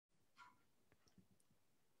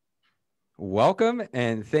Welcome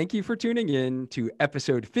and thank you for tuning in to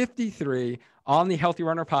episode 53 on the Healthy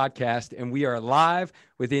Runner podcast. And we are live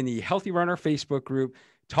within the Healthy Runner Facebook group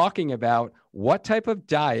talking about what type of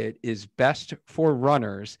diet is best for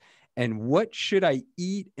runners and what should I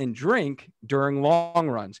eat and drink during long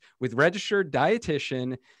runs with registered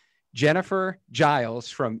dietitian Jenn Giles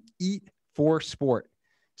from Eat for Sport.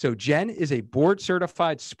 So Jenn is a board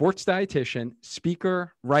certified sports dietitian,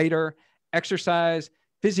 speaker, writer, exercise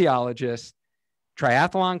physiologist,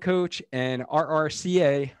 triathlon coach, and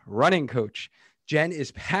RRCA running coach. Jenn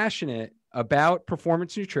is passionate about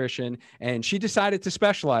performance nutrition, and she decided to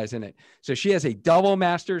specialize in it. So she has a double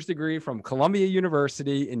master's degree from Columbia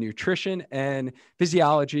University in nutrition and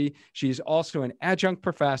physiology. She's also an adjunct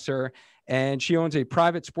professor, and she owns a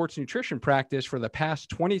private sports nutrition practice for the past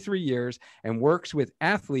 23 years and works with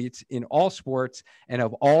athletes in all sports and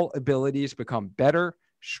of all abilities become better,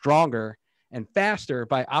 stronger, and faster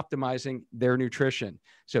by optimizing their nutrition.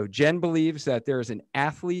 So Jenn believes that there is an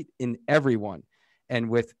athlete in everyone. And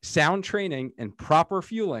with sound training and proper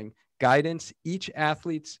fueling, guidance, each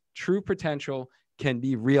athlete's true potential can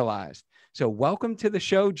be realized. So welcome to the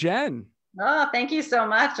show, Jenn. Oh, thank you so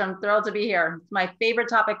much. I'm thrilled to be here. It's my favorite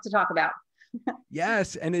topic to talk about.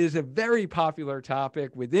 Yes, and it is a very popular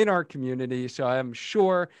topic within our community. So I'm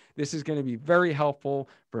sure this is going to be very helpful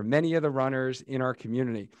for many of the runners in our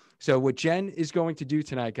community. So what Jenn is going to do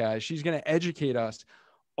tonight, guys, she's going to educate us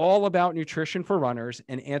all about nutrition for runners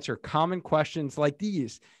and answer common questions like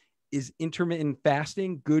these. Is intermittent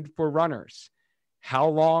fasting good for runners? How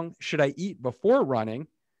long should I eat before running?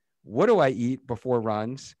 What do I eat before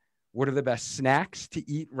runs? What are the best snacks to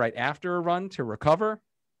eat right after a run to recover?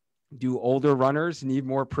 Do older runners need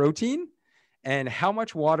more protein? And how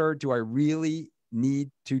much water do I really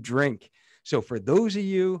need to drink? So for those of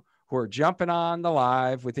you who are jumping on the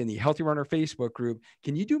live within the Healthy Runner Facebook group,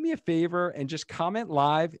 can you do me a favor and just comment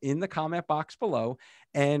live in the comment box below?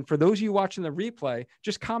 And for those of you watching the replay,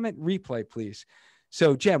 just comment replay, please.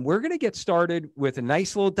 So Jenn, we're going to get started with a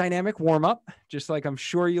nice little dynamic warm-up, just like I'm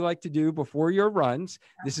sure you like to do before your runs.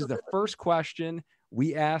 This is the first question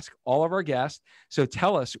we ask all of our guests. So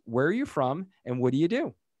tell us, where are you from and what do you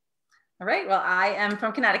do? All right. Well, I am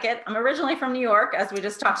from Connecticut. I'm originally from New York, as we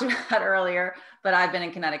just talked about earlier, but I've been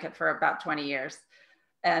in Connecticut for about 20 years.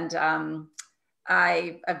 And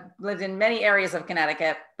I've lived in many areas of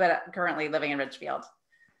Connecticut, but currently living in Ridgefield.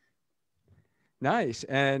 Nice.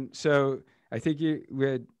 And so I think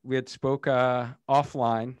we had spoke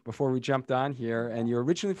offline before we jumped on here, and you're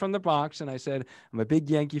originally from the Bronx. And I said, I'm a big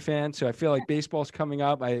Yankee fan, so I feel like baseball's coming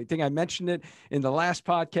up. I think I mentioned it in the last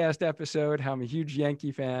podcast episode, how I'm a huge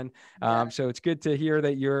Yankee fan. So it's good to hear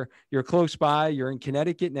that you're close by. You're in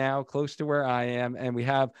Connecticut now, close to where I am. And we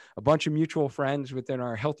have a bunch of mutual friends within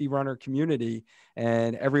our Healthy Runner community.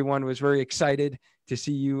 And everyone was very excited to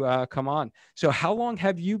see you come on. So how long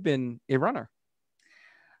have you been a runner?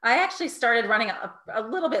 I actually started running a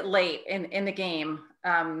little bit late in the game.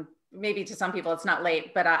 Maybe to some people it's not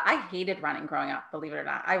late, but I hated running growing up, believe it or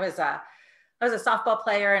not. I was a softball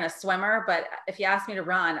player and a swimmer, but if you asked me to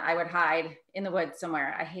run, I would hide in the woods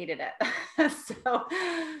somewhere. I hated it. So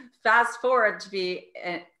fast forward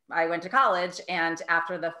I went to college, and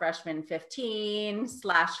after the freshman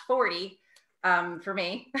 15/40, for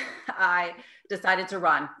me, I decided to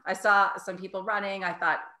run. I saw some people running. I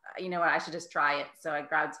thought, you know what, I should just try it. So I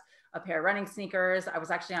grabbed a pair of running sneakers. I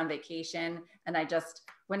was actually on vacation and I just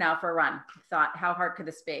went out for a run. Thought, how hard could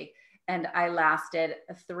this be? And I lasted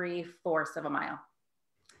 3/4 of a mile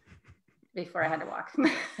before I had to walk.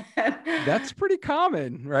 That's pretty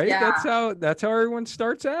common, right? Yeah. That's how everyone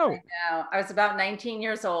starts out. I was about 19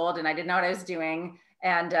 years old and I didn't know what I was doing.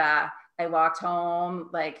 And I walked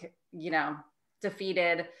home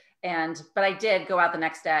defeated. But I did go out the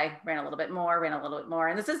next day, ran a little bit more.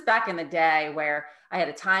 And this is back in the day where I had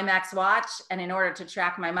a Timex watch. And in order to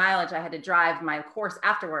track my mileage, I had to drive my course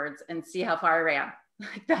afterwards and see how far I ran.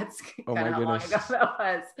 Like that's kind of how long ago that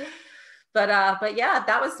was. But yeah,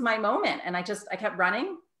 that was my moment. And I kept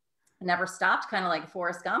running, never stopped, kind of like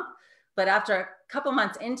Forrest Gump. But after a couple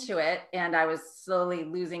months into it, and I was slowly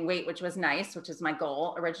losing weight, which was nice, which is my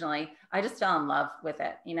goal originally, I just fell in love with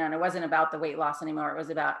it, and it wasn't about the weight loss anymore. It was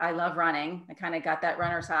about, I love running. I kind of got that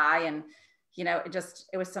runner's high, and,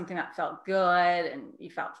 it was something that felt good, and you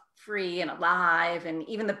felt free and alive. And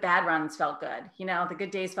even the bad runs felt good. The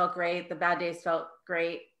good days felt great. The bad days felt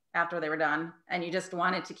great after they were done, and you just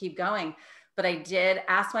wanted to keep going. But I did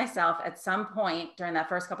ask myself at some point during that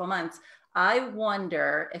first couple months, I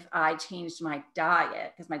wonder if I changed my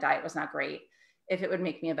diet, because my diet was not great, if it would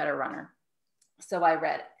make me a better runner. So I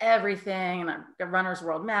read everything, and Runner's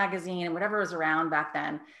World magazine and whatever was around back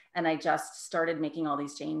then. And I just started making all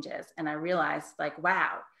these changes. And I realized, like,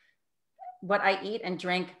 wow, what I eat and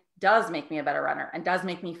drink does make me a better runner and does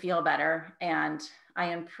make me feel better. And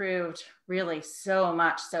I improved really so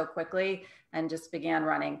much so quickly, and just began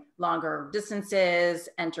running longer distances,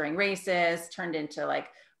 entering races, turned into like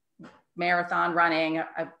marathon running.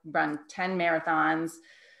 I've run 10 marathons,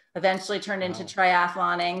 eventually turned into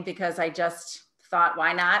triathloning because I just thought,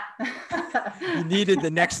 why not? You needed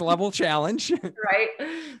the next level challenge. Right.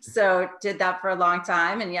 So did that for a long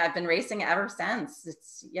time. And yeah, I've been racing ever since.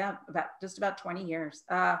 It's about 20 years.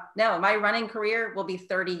 No, my running career will be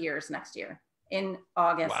 30 years next year. In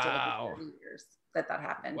August, Wow. It'll be 30 years that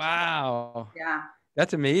happened. Wow. Yeah.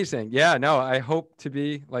 That's amazing. Yeah, no, I hope to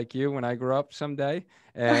be like you when I grow up someday.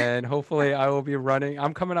 And hopefully I will be running.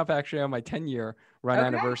 I'm coming up actually on my 10-year run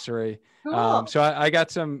anniversary. Cool. So I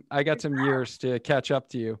got some years to catch up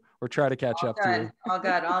to you, or try to catch up to you. All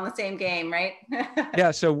good. All in the same game, right?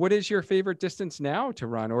 Yeah. So what is your favorite distance now to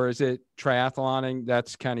run, or is it triathloning?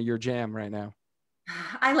 That's kind of your jam right now.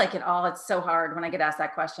 I like it all. It's so hard when I get asked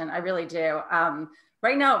that question. I really do.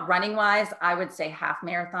 Right now, running wise, I would say half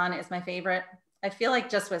marathon is my favorite. I feel like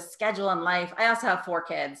just with schedule and life, I also have 4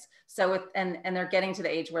 kids. So and they're getting to the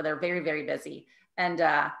age where they're very, very busy. And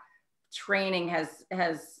training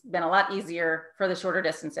has been a lot easier for the shorter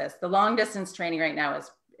distances. The long distance training right now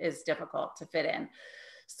is difficult to fit in.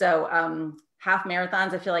 So half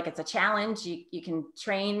marathons, I feel like it's a challenge. You can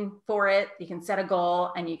train for it, you can set a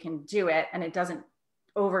goal and you can do it, and it doesn't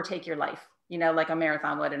overtake your life, like a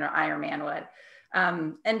marathon would and an Ironman would.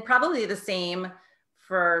 And probably the same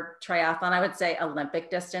for triathlon. I would say Olympic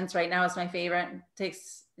distance right now is my favorite. It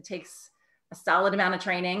takes a solid amount of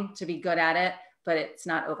training to be good at it, but it's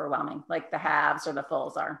not overwhelming like the halves or the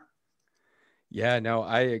fulls are. Yeah, no,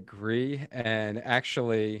 I agree. And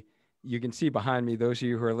actually, you can see behind me, those of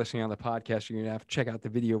you who are listening on the podcast, you're going to have to check out the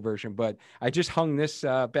video version, but I just hung this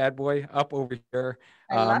bad boy up over here.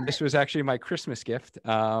 This was actually my Christmas gift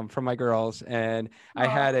from my girls. And I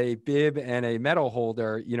had a bib and a medal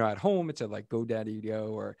holder, at home. It said like, go daddy go,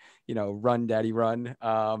 or, run daddy run.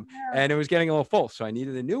 And it was getting a little full. So I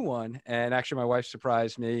needed a new one. And actually my wife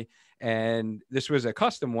surprised me. And this was a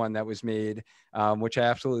custom one that was made, which I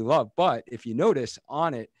absolutely love. But if you notice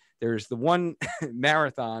on it, there's the one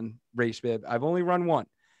marathon race bib. I've only run one.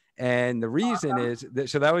 And the reason is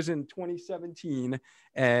that, so that was in 2017.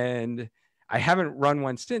 And I haven't run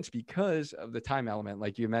one since because of the time element,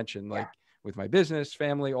 like you mentioned, like with my business,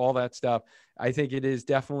 family, all that stuff. I think it is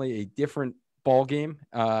definitely a different ball game,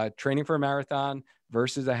 training for a marathon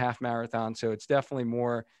versus a half marathon. So it's definitely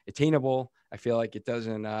more attainable. I feel like it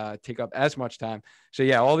doesn't take up as much time. So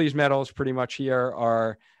yeah, all these medals pretty much here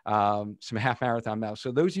are some half marathon medals.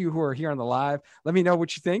 So those of you who are here on the live, let me know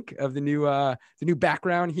what you think of the new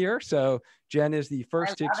background here. So Jenn is the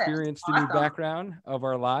first to experience the new background of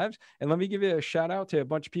our lives. And let me give you a shout out to a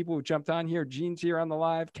bunch of people who jumped on here. Jean's here on the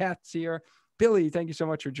live, Kat's here. Billy, thank you so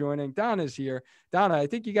much for joining. Donna's here. Donna, I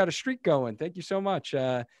think you got a streak going. Thank you so much.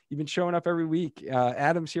 You've been showing up every week.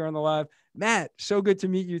 Adam's here on the live. Matt, so good to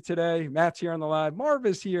meet you today. Matt's here on the live. Marv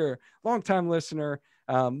is here, longtime listener.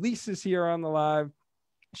 Lisa's here on the live.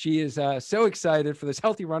 She is so excited for this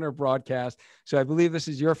Healthy Runner broadcast. So I believe this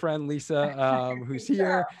is your friend, Lisa, who's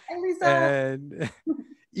here. Hey, Lisa. And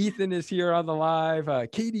Ethan is here on the live.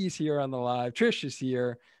 Katie's here on the live. Trish is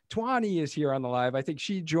here. Twani is here on the live. I think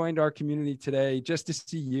she joined our community today just to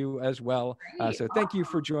see you as well. So thank you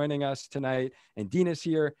for joining us tonight. And Dina's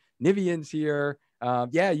here. Nivian's here.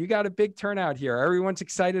 Yeah, you got a big turnout here. Everyone's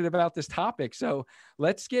excited about this topic. So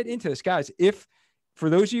let's get into this, guys. For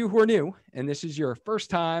those of you who are new, and this is your first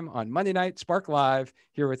time on Monday Night Spark Live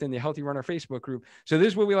here within the Healthy Runner Facebook group. So this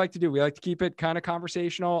is what we like to do. We like to keep it kind of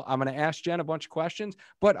conversational. I'm going to ask Jenn a bunch of questions,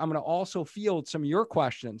 but I'm going to also field some of your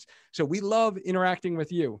questions. So we love interacting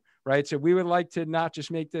with you, right? So we would like to not just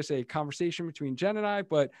make this a conversation between Jenn and I,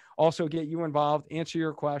 but also get you involved, answer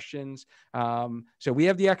your questions. So we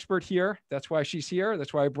have the expert here. That's why she's here.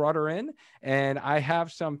 That's why I brought her in. And I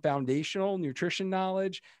have some foundational nutrition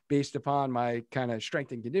knowledge based upon my kind of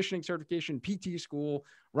strength and conditioning certification, PT school,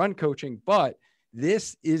 run coaching. But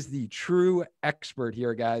this is the true expert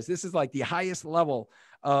here, guys. This is like the highest level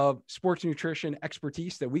of sports nutrition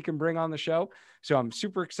expertise that we can bring on the show. So I'm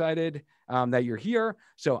super excited that you're here.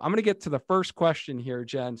 So I'm going to get to the first question here,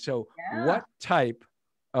 Jenn. So what type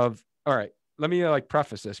of, all right, let me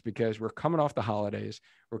preface this because we're coming off the holidays.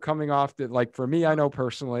 We're coming off for me, I know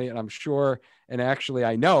personally, and I'm sure, and actually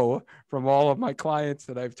I know from all of my clients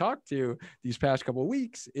that I've talked to these past couple of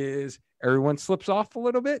weeks, is everyone slips off a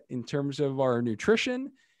little bit in terms of our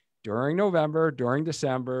nutrition. during November, during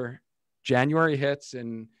December, January hits,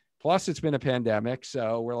 and plus it's been a pandemic.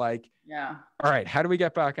 So we're like, yeah. All right, how do we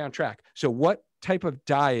get back on track? So what type of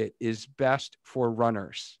diet is best for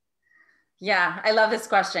runners? Yeah, I love this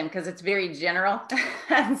question because it's very general.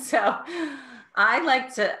 And so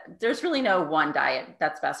there's really no one diet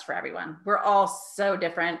that's best for everyone. We're all so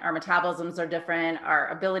different. Our metabolisms are different. Our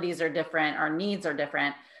abilities are different. Our needs are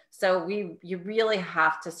different. So you really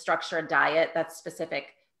have to structure a diet that's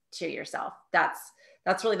specific to yourself. That's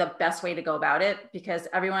really the best way to go about it, because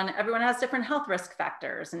everyone has different health risk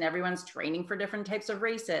factors and everyone's training for different types of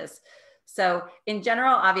races. So in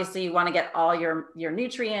general, obviously you want to get all your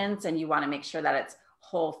nutrients, and you want to make sure that it's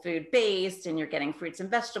whole food based and you're getting fruits and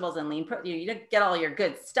vegetables and lean protein. You get all your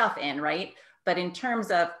good stuff in, right? But in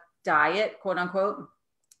terms of diet, quote unquote,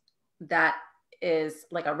 that is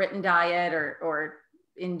like a written diet, or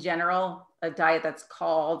in general, a diet that's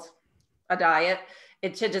called a diet.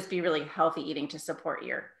 It should just be really healthy eating to support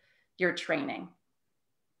your training.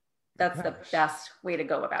 That's the best way to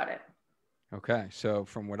go about it. Okay. So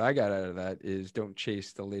from what I got out of that is, don't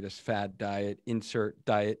chase the latest fad diet, insert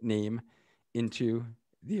diet name into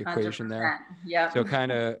the equation 100%. there. Yeah. So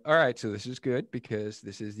kind of, all right. So this is good because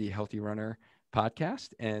this is the Healthy Runner podcast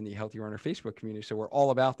and the Healthy Runner Facebook community. So we're all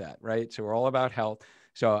about that, right? So we're all about health.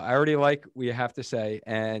 So I already like what you have to say.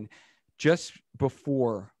 And just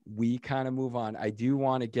before we kind of move on, I do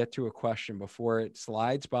want to get to a question before it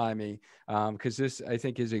slides by me, because this, I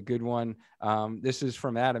think, is a good one. This is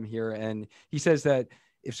from Adam here, and he says that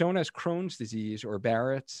if someone has Crohn's disease or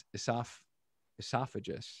Barrett's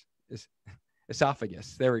esophagus,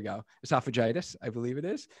 there we go, esophagitis, I believe it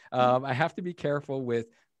is, I have to be careful with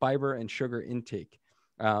fiber and sugar intake.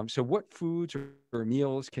 So what foods or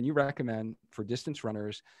meals can you recommend for distance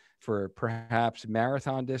runners for perhaps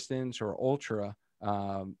marathon distance or ultra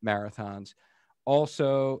marathons?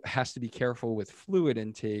 Also has to be careful with fluid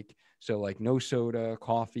intake. So like no soda,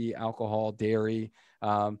 coffee, alcohol, dairy.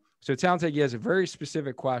 So it sounds like he has a very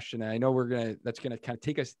specific question. And I know that's going to kind of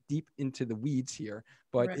take us deep into the weeds here.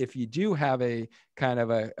 But Right. if you do have a kind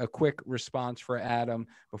of a quick response for Adam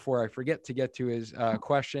before I forget to get to his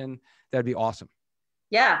question, that'd be awesome.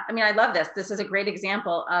 Yeah, I mean, I love this. This is a great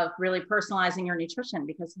example of really personalizing your nutrition,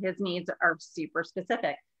 because his needs are super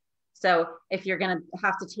specific. So if you're going to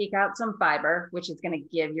have to take out some fiber, which is going to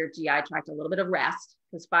give your GI tract a little bit of rest,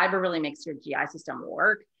 because fiber really makes your GI system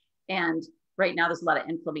work. And right now there's a lot of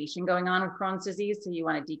inflammation going on with Crohn's disease. So you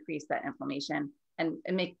want to decrease that inflammation and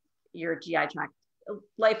make your GI tract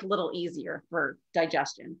life a little easier for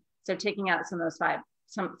digestion. So taking out some of those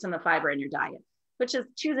some of the fiber in your diet, which is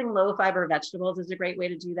choosing low fiber vegetables, is a great way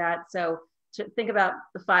to do that. So to think about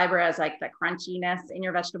the fiber as like the crunchiness in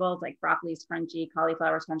your vegetables, like broccoli's crunchy,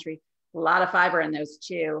 cauliflower's crunchy, a lot of fiber in those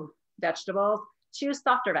two vegetables. Choose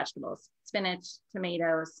softer vegetables, spinach,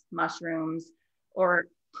 tomatoes, mushrooms, or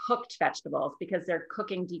cooked vegetables, because their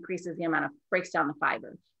cooking decreases the amount of, breaks down the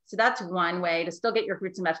fiber. So that's one way to still get your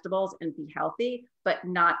fruits and vegetables and be healthy, but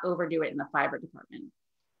not overdo it in the fiber department.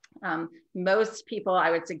 Most people,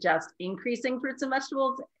 I would suggest increasing fruits and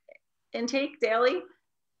vegetables intake daily.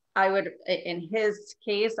 In his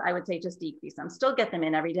case, I would say just decrease them. Still get them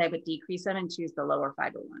in every day, but decrease them and choose the lower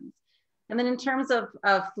fiber ones. And then in terms of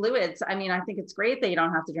fluids, I mean, I think it's great that you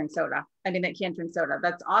don't have to drink soda. I mean, they can't drink soda.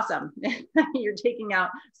 That's awesome. You're taking out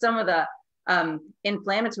some of the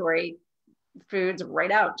inflammatory foods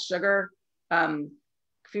right out: sugar,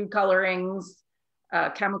 food colorings,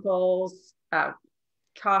 chemicals,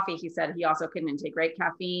 coffee. He said he also couldn't intake, right?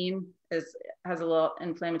 Caffeine has a little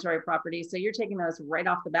inflammatory property. So you're taking those right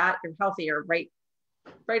off the bat. You're healthier right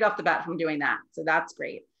off the bat from doing that. So that's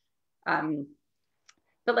great.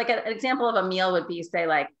 But like an example of a meal would be, say,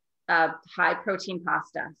 like high protein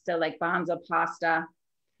pasta. So like Banza pasta,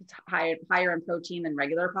 it's higher in protein than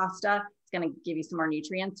regular pasta. It's going to give you some more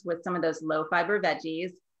nutrients with some of those low fiber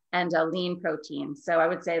veggies and a lean protein. So I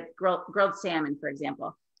would say grilled salmon, for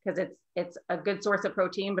example, because it's a good source of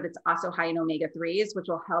protein, but it's also high in omega-3s, which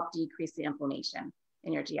will help decrease the inflammation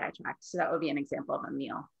in your GI tract. So that would be an example of a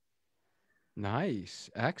meal. Nice.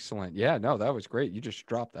 Excellent. Yeah, no, that was great. You just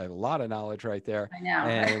dropped a lot of knowledge right there. I know.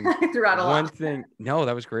 And I threw out a lot. No,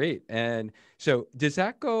 that was great. And so does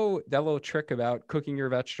that little trick about cooking your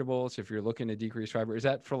vegetables, if you're looking to decrease fiber, is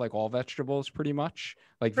that for like all vegetables pretty much?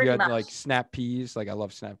 Like if you had like snap peas, like I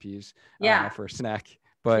love snap peas for a snack,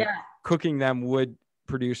 but cooking them would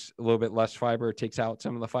produce a little bit less fiber. It takes out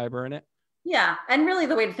some of the fiber in it. Yeah. And really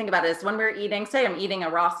the way to think about it is when we're eating, say I'm eating a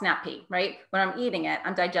raw snap pea, right? When I'm eating it,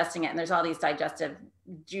 I'm digesting it. And there's all these digestive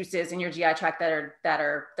juices in your GI tract that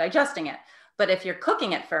are digesting it. But if you're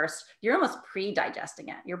cooking it first, you're almost pre-digesting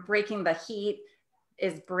it. You're breaking the heat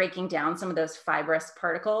is breaking down some of those fibrous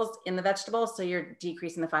particles in the vegetables. So you're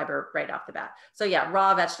decreasing the fiber right off the bat. So yeah,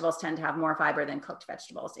 raw vegetables tend to have more fiber than cooked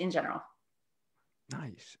vegetables in general.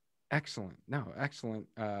 Nice. Excellent. No, excellent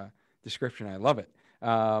description. I love it.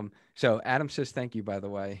 So Adam says thank you, by the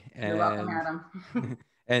way. You're welcome, Adam.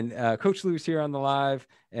 And Coach Lou's here on the live,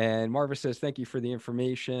 and Marva says thank you for the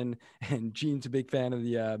information. And Jean's a big fan of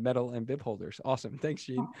the medal and bib holders. Awesome. Thanks,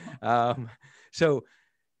 Jean. So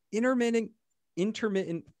intermittent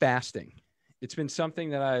fasting. It's been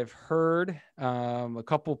something that I've heard a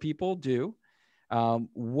couple people do.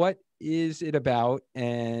 What is it about,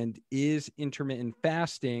 and is intermittent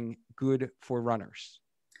fasting good for runners?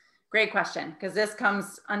 Great question, because this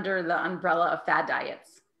comes under the umbrella of fad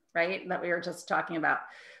diets, right? That we were just talking about.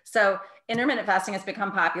 So intermittent fasting has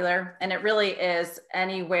become popular, and it really is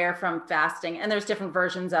anywhere from fasting, and there's different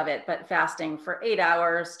versions of it, but fasting for 8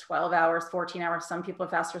 hours, 12 hours, 14 hours. Some people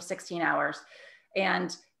fast for 16 hours.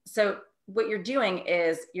 And so what you're doing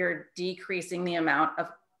is you're decreasing the amount of,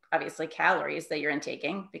 obviously, calories that you're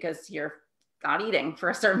intaking because you're not eating for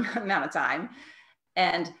a certain amount of time.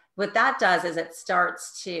 And what that does is it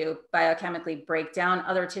starts to biochemically break down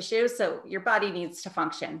other tissues. So your body needs to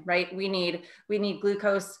function, right? We need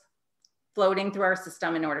glucose floating through our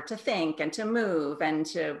system in order to think and to move and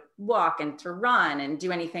to walk and to run and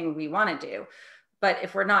do anything we want to do. But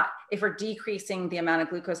if we're decreasing the amount of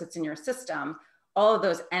glucose that's in your system, all of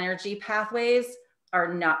those energy pathways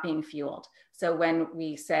are not being fueled. So when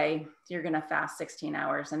we say you're going to fast 16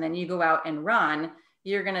 hours and then you go out and run,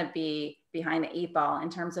 you're going to be behind the 8 ball in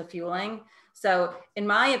terms of fueling. So in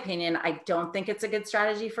my opinion, I don't think it's a good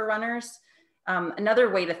strategy for runners. Another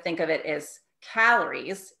way to think of it is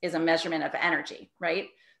calories is a measurement of energy, right?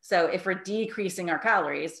 So if we're decreasing our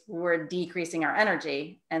calories, we're decreasing our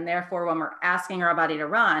energy. And therefore, when we're asking our body to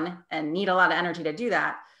run and need a lot of energy to do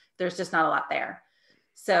that, there's just not a lot there.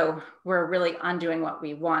 So we're really undoing what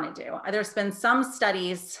we want to do. There's been some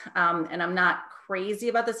studies, and I'm not crazy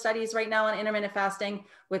about the studies right now on intermittent fasting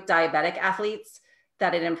with diabetic athletes,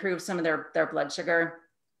 that it improves some of their blood sugar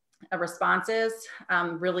responses,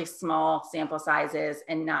 really small sample sizes.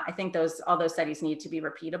 And I think all those studies need to be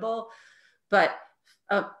repeatable. But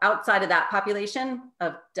outside of that population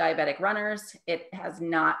of diabetic runners, it has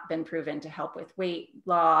not been proven to help with weight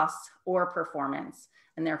loss or performance.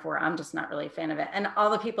 And therefore, I'm just not really a fan of it. And all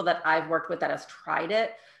the people that I've worked with that has tried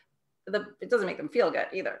it, it doesn't make them feel good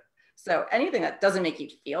either. So anything that doesn't make you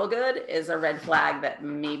feel good is a red flag that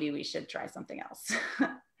maybe we should try something else.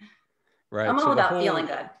 Right. I'm all about feeling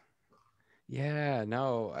good. Yeah,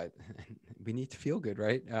 no, we need to feel good,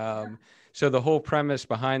 right? So the whole premise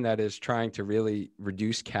behind that is trying to really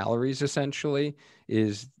reduce calories, essentially,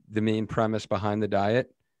 is the main premise behind the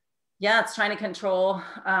diet. Yeah, it's trying to control,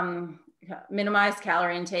 minimize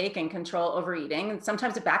calorie intake and control overeating. And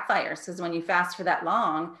sometimes it backfires because when you fast for that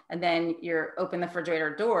long and then you're open the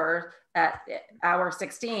refrigerator door at hour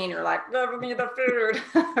 16, you're like, give me the food,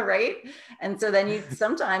 right? And so then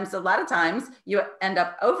a lot of times you end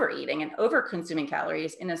up overeating and over consuming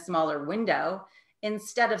calories in a smaller window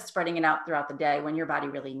instead of spreading it out throughout the day when your body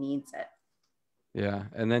really needs it. Yeah.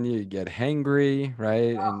 And then you get hangry,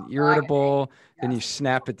 right? And irritable. Yes. Then you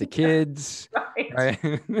snap at the kids, right?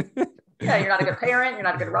 Yeah, you're not a good parent. You're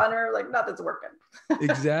not a good runner. Like nothing's working.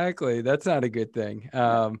 Exactly. That's not a good thing.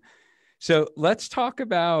 So let's talk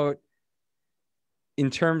about,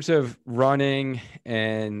 in terms of running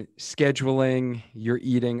and scheduling your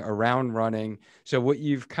eating around running. So what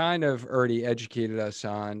you've kind of already educated us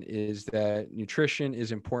on is that nutrition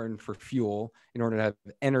is important for fuel in order to have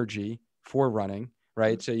energy for running.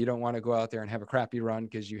 Right. So you don't want to go out there and have a crappy run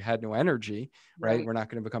because you had no energy, right? We're not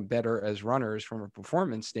going to become better as runners from a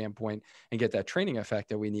performance standpoint and get that training effect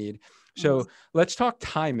that we need. So let's talk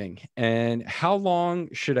timing, and how long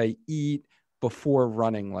should I eat before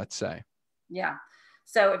running, let's say? Yeah.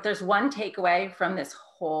 So if there's one takeaway from this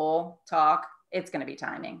whole talk, it's going to be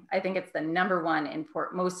timing. I think it's the number one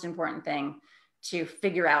most important thing to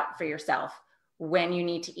figure out for yourself when you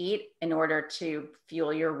need to eat in order to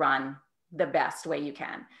fuel your run the best way you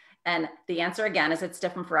can. And the answer again is it's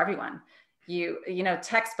different for everyone.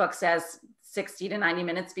 Textbook says 60 to 90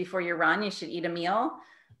 minutes before your run, you should eat a meal.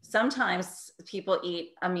 Sometimes people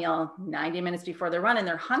eat a meal 90 minutes before their run and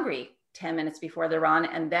they're hungry 10 minutes before their run.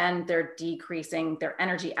 And then they're decreasing their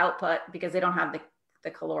energy output because they don't have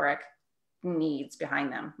the caloric needs behind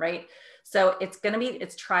them. Right. So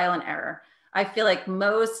it's trial and error. I feel like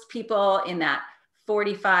most people in that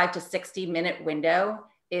 45 to 60 minute window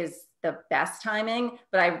is the best timing,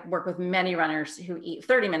 but I work with many runners who eat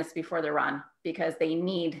 30 minutes before their run because they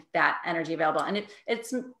need that energy available. And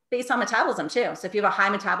it's based on metabolism too. So if you have a high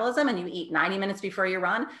metabolism and you eat 90 minutes before you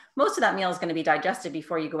run, most of that meal is going to be digested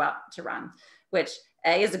before you go out to run, which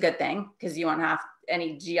A, is a good thing because you won't have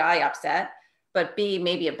any GI upset, but B,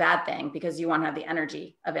 maybe a bad thing because you won't have the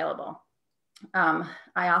energy available.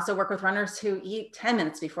 I also work with runners who eat 10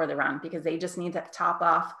 minutes before the run because they just need that top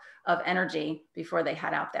off of energy before they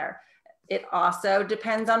head out there. It also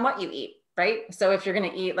depends on what you eat, right? So if you're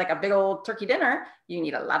going to eat like a big old turkey dinner, you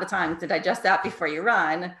need a lot of time to digest that before you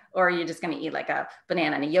run, or you're just going to eat like a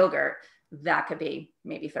banana and a yogurt. That could be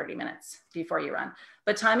maybe 30 minutes before you run.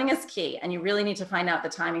 But timing is key. And you really need to find out the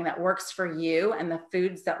timing that works for you and the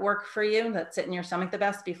foods that work for you that sit in your stomach the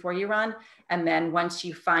best before you run. And then once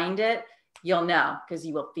you find it, you'll know, because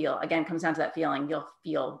you will feel, again, comes down to that feeling, you'll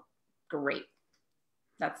feel great.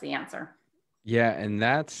 That's the answer. Yeah. And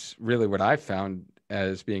that's really what I found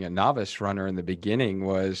as being a novice runner in the beginning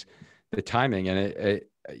was the timing. And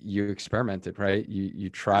you experimented, right? You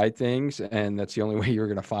tried things, and that's the only way you're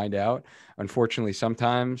going to find out. Unfortunately,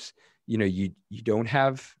 sometimes, you don't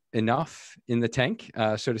have enough in the tank,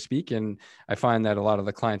 so to speak. And I find that a lot of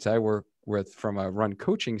the clients I work with from a run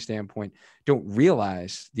coaching standpoint don't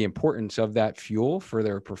realize the importance of that fuel for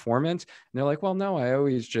their performance. And they're like, well, no, I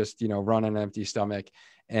always just, run on an empty stomach.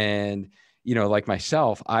 And, like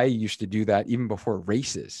myself, I used to do that even before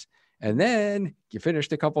races. And then you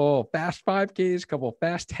finished a couple fast 5Ks, a couple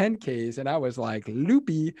fast 10Ks. And I was like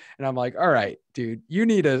loopy. And I'm like, all right, dude, you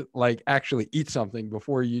need to like actually eat something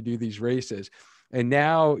before you do these races. And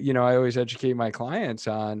now, I always educate my clients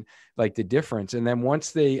on like the difference. And then once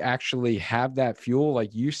they actually have that fuel,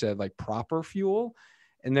 like you said, like proper fuel,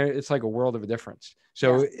 and there, it's like a world of a difference.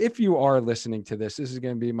 So yes, if you are listening to this, this is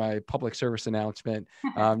going to be my public service announcement.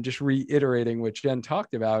 Just reiterating what Jenn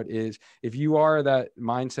talked about is if you are that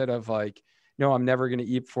mindset of like, no, I'm never going to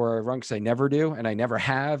eat before I run because I never do. And I never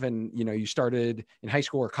have. And, you started in high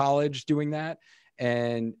school or college doing that.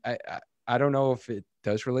 And I don't know if it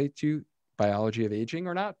does relate to biology of aging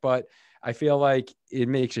or not, but I feel like it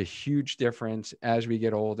makes a huge difference as we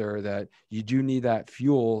get older that you do need that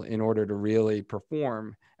fuel in order to really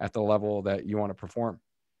perform at the level that you want to perform.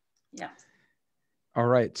 Yeah. All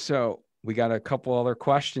right. So we got a couple other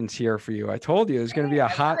questions here for you. I told you it's going to be a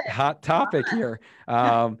hot topic here.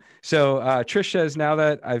 So Trish says, now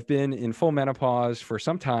that I've been in full menopause for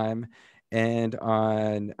some time and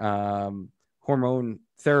on hormone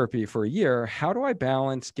therapy for a year, how do I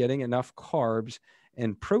balance getting enough carbs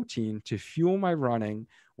and protein to fuel my running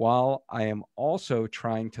while I am also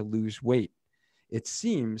trying to lose weight? It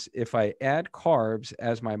seems if I add carbs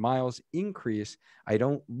as my miles increase, I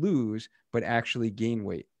don't lose, but actually gain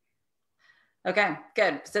weight. Okay,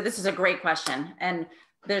 good. So this is a great question. And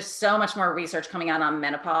there's so much more research coming out on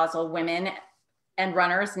menopausal women and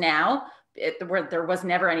runners now. There was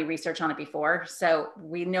never any research on it before. So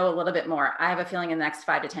we know a little bit more. I have a feeling in the next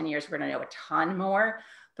 5 to 10 years, we're going to know a ton more.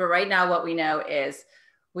 But right now, what we know is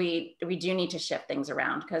we do need to shift things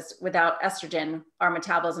around because without estrogen, our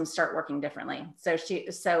metabolisms start working differently. So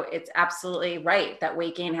it's absolutely right that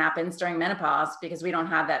weight gain happens during menopause because we don't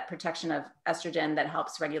have that protection of estrogen that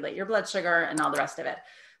helps regulate your blood sugar and all the rest of it.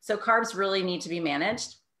 So carbs really need to be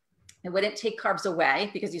managed. It wouldn't take carbs away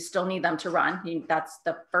because you still need them to run. That's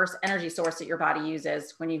the first energy source that your body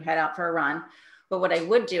uses when you head out for a run. But what I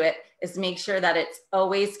would do it is make sure that it's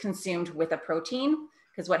always consumed with a protein,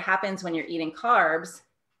 because what happens when you're eating carbs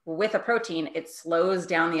with a protein, it slows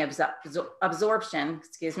down the absorption,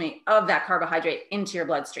 of that carbohydrate into your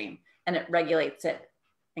bloodstream, and it regulates it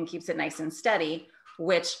and keeps it nice and steady,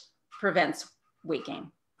 which prevents weight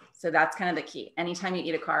gain. So that's kind of the key. Anytime you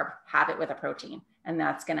eat a carb, have it with a protein. And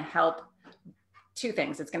that's going to help two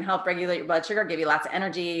things. It's going to help regulate your blood sugar, give you lots of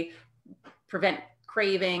energy, prevent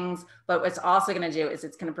cravings. But what's also going to do is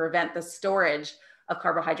it's going to prevent the storage of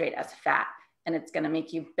carbohydrate as fat. And it's going to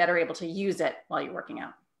make you better able to use it while you're working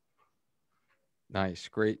out. Nice.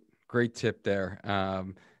 Great tip there.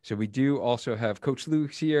 So we do also have Coach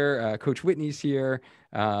Luke's here, Coach Whitney's here.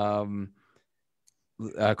 Coach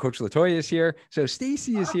Latoya is here. So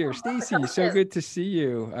Stacy is here. Stacy, so good to see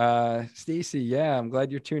you. Stacy, yeah, I'm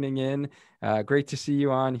glad you're tuning in. Great to see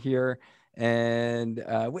you on here. And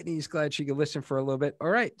Whitney's glad she could listen for a little bit. All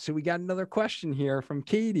right. So we got another question here from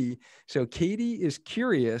Katie. So Katie is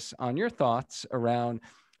curious on your thoughts around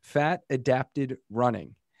fat adapted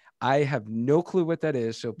running. I have no clue what that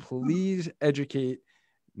is. So please educate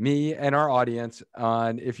me and our audience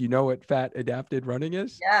on if you know what fat adapted running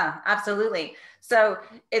is. Yeah, absolutely. So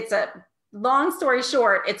it's a long story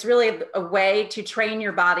short, it's really a way to train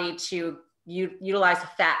your body to utilize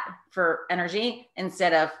fat for energy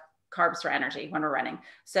instead of carbs for energy when we're running.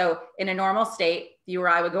 So in a normal state, you or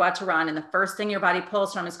I would go out to run, and the first thing your body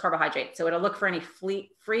pulls from is carbohydrate. So it'll look for any free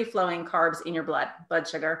flowing carbs in your blood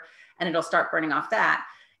sugar, and it'll start burning off that.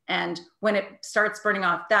 And when it starts burning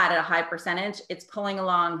off that at a high percentage, it's pulling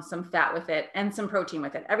along some fat with it and some protein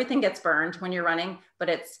with it. Everything gets burned when you're running, but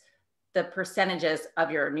it's the percentages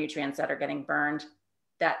of your nutrients that are getting burned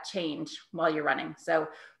that change while you're running. So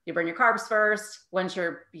you burn your carbs first. Once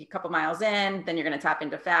you're a couple miles in, then you're going to tap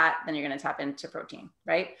into fat, then you're going to tap into protein,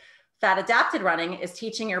 right? Fat adapted running is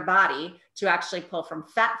teaching your body to actually pull from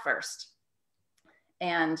fat first.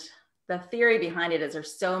 And the theory behind it is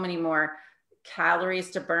there's so many more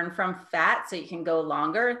calories to burn from fat so you can go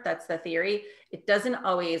longer. That's the theory. It doesn't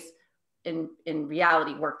always in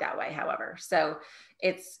reality work that way, however. So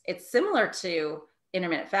it's similar to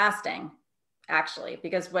intermittent fasting, actually,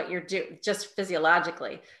 because what you're doing, just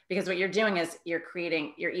physiologically, because what you're doing is you're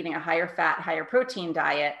eating a higher fat, higher protein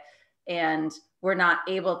diet, and we're not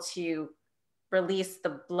able to release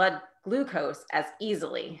the blood glucose as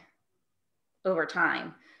easily over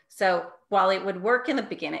time. So while it would work in the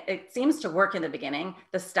beginning, it seems to work in the beginning,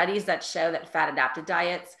 the studies that show that fat adapted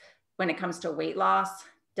diets, when it comes to weight loss,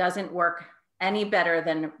 doesn't work any better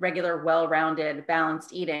than regular, well-rounded,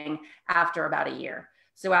 balanced eating after about a year.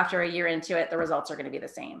 So after a year into it, the results are going to be the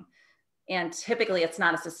same. And typically it's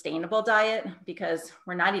not a sustainable diet because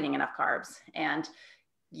we're not eating enough carbs, and,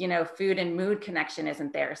 you know, food and mood connection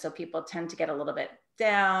isn't there. So people tend to get a little bit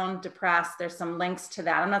down, depressed. There's some links to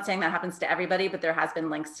that. I'm not saying that happens to everybody, but there has been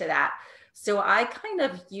links to that. So I kind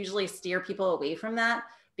of usually steer people away from that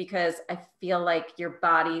because I feel like your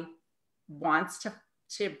body wants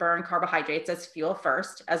to burn carbohydrates as fuel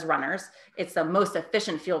first. As runners, it's the most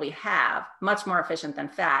efficient fuel we have, much more efficient than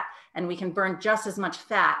fat. And we can burn just as much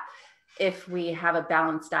fat if we have a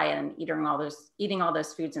balanced diet and eating all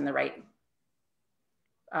those foods in the right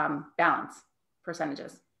balance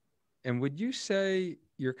percentages. And would you say,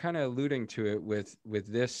 you're kind of alluding to it with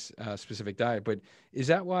this specific diet, but is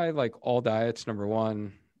that why like all diets, number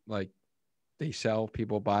one, like they sell,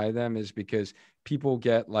 people buy them, is because people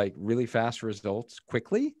get like really fast results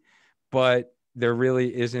quickly, but there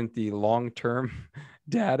really isn't the long-term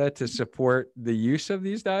data to support the use of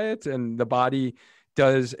these diets, and the body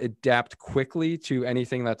does adapt quickly to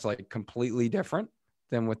anything that's like completely different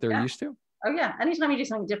than what they're used to? Oh yeah. Anytime you do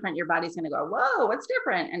something different, your body's going to go, whoa, what's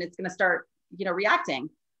different? And it's going to start, reacting.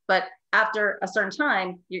 But after a certain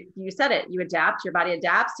time, you said it, you adapt, your body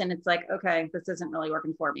adapts, and it's like, okay, this isn't really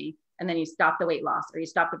working for me. And then you stop the weight loss or you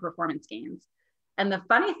stop the performance gains. And the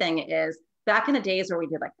funny thing is, back in the days where we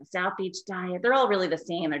did like the South Beach diet, they're all really the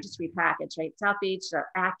same. They're just repackaged, right? South Beach or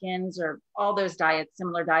Atkins or all those diets,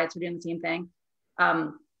 similar diets, we're doing the same thing.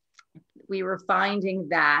 We were finding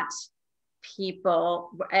that people,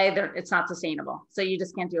 it's not sustainable. So you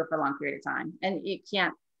just can't do it for a long period of time. And you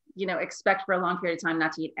can't, expect for a long period of time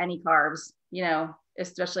not to eat any carbs,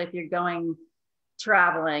 especially if you're going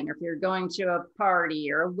traveling or if you're going to a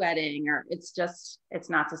party or a wedding, or it's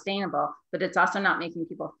not sustainable, but it's also not making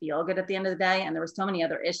people feel good at the end of the day. And there were so many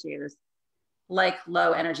other issues like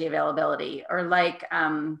low energy availability, or like,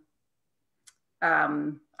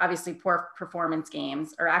 obviously poor performance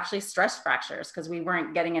gains, or actually stress fractures because we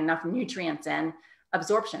weren't getting enough nutrients in,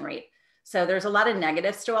 absorption rate. So there's a lot of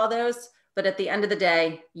negatives to all those, but at the end of the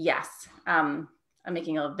day, yes, I'm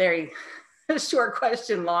making a very short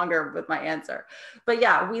question longer with my answer, but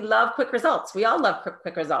yeah, we love quick results. We all love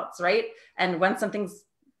quick results, right? And when something's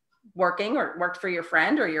working or worked for your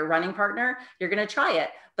friend or your running partner, you're going to try it,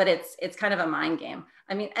 but it's kind of a mind game.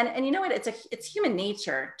 I mean, and you know what? It's human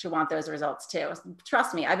nature to want those results too.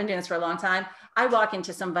 Trust me, I've been doing this for a long time. I walk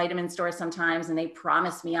into some vitamin stores sometimes and they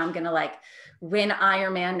promise me I'm going to like win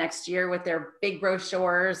Ironman next year with their big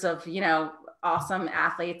brochures of, awesome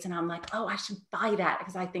athletes. And I'm like, oh, I should buy that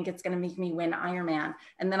because I think it's going to make me win Ironman.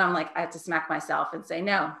 And then I'm like, I have to smack myself and say,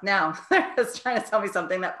 no, they're just trying to tell me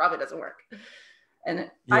something that probably doesn't work.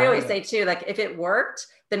 And I always say too, like if it worked,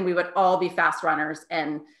 then we would all be fast runners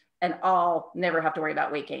and all never have to worry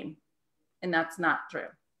about weight gain. And that's not true,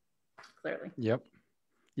 clearly. Yep.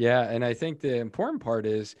 Yeah. And I think the important part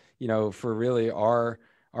is, for really our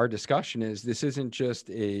discussion is this isn't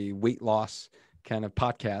just a weight loss kind of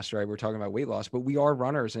podcast, right? We're talking about weight loss, but we are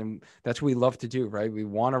runners and that's what we love to do, right? We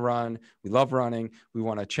want to run. We love running. We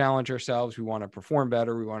want to challenge ourselves. We want to perform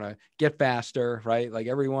better. We want to get faster, right? Like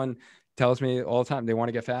everyone tells me all the time, they want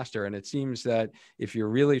to get faster. And it seems that if you're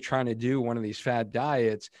really trying to do one of these fad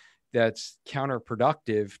diets, that's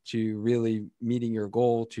counterproductive to really meeting your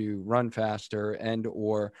goal to run faster and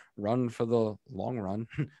or run for the long run,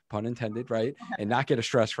 pun intended, right? And not get a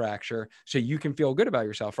stress fracture so you can feel good about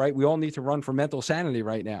yourself, right? We all need to run for mental sanity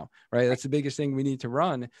right now, right? That's the biggest thing we need to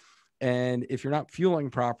run. And if you're not fueling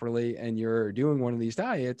properly and you're doing one of these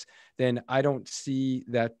diets, then I don't see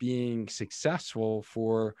that being successful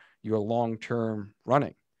for your long-term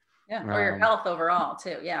running. Yeah. Or your health overall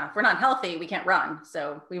too. Yeah. If we're not healthy, we can't run.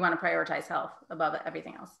 So we want to prioritize health above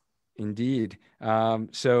everything else. Indeed.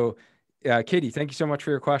 Katie, thank you so much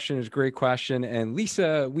for your question. It was a great question. And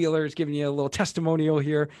Lisa Wheeler is giving you a little testimonial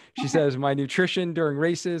here. She says, my nutrition during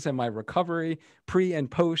races and my recovery pre and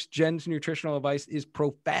post Jenn's nutritional advice is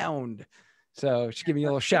profound. So she's giving you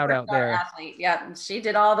a little shout out there. Athlete. Yeah. She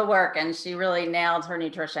did all the work and she really nailed her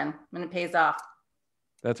nutrition and it pays off.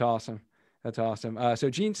 That's awesome. That's awesome. So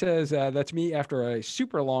Jean says, that's me after a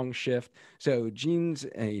super long shift. So Jean's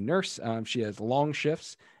a nurse. She has long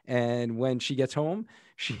shifts. And when she gets home,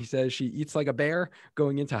 she says she eats like a bear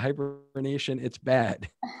going into hibernation. It's bad.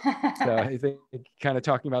 So I think kind of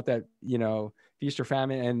talking about that, feast or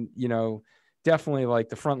famine and, definitely like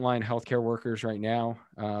the frontline healthcare workers right now.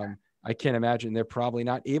 I can't imagine they're probably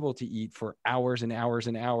not able to eat for hours and hours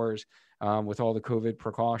and hours with all the COVID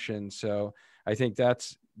precautions. So I think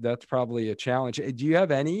that's probably a challenge. Do you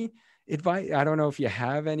have any advice? I don't know if you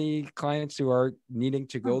have any clients who are needing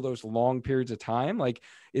to go those long periods of time. Like,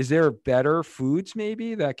 is there better foods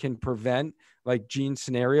maybe that can prevent like Jean's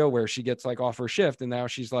scenario where she gets like off her shift and now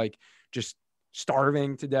she's like just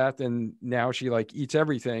starving to death and now she like eats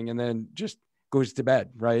everything and then just goes to bed,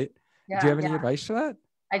 right? Do you have any advice for that?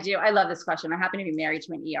 I do. I love this question. I happen to be married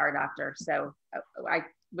to an ER doctor. So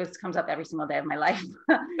this comes up every single day of my life.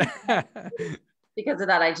 Because of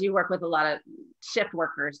that, I do work with a lot of shift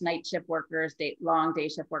workers, night shift workers, long day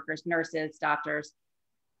shift workers, nurses, doctors.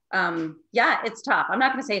 It's tough. I'm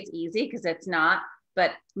not going to say it's easy because it's not,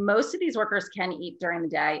 but most of these workers can eat during the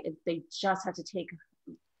day. They just have to take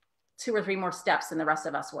 2 or 3 more steps than the rest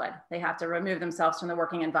of us would. They have to remove themselves from the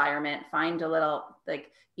working environment, find a little,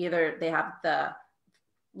 like either they have the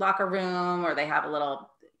locker room or they have a little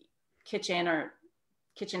kitchen or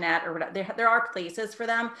kitchenette or whatever. There are places for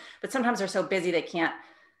them, but sometimes they're so busy they can't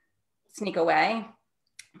sneak away.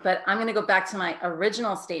 But I'm going to go back to my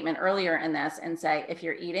original statement earlier in this and say, if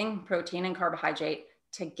you're eating protein and carbohydrate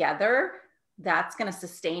together, that's going to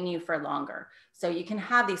sustain you for longer. So you can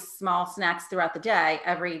have these small snacks throughout the day,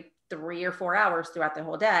 every 3 or 4 hours throughout the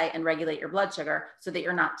whole day, and regulate your blood sugar so that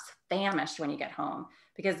you're not famished when you get home,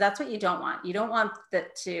 because that's what you don't want. You don't want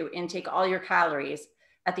to intake all your calories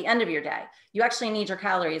at the end of your day. You actually need your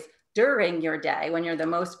calories during your day when you're the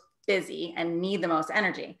most busy and need the most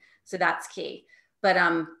energy. So that's key. But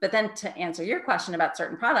then to answer your question about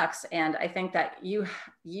certain products, and I think that you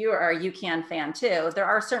are a UCAN fan too, there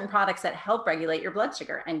are certain products that help regulate your blood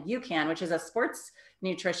sugar, and UCAN, which is a sports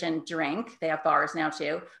nutrition drink, they have bars now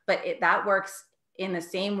too, but that works in the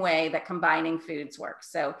same way that combining foods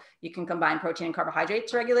works. So you can combine protein and carbohydrate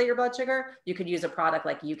to regulate your blood sugar. You could use a product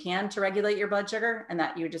like UCAN to regulate your blood sugar, and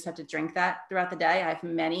that you just have to drink that throughout the day. I have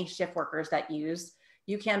many shift workers that use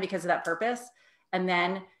UCAN because of that purpose. And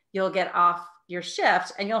then you'll get off your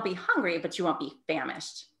shift and you'll be hungry, but you won't be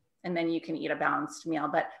famished. And then you can eat a balanced meal.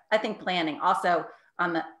 But I think planning also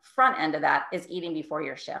on the front end of that is eating before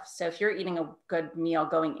your shift. So if you're eating a good meal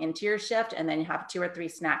going into your shift and then you have 2 or 3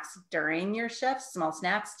 snacks during your shift, small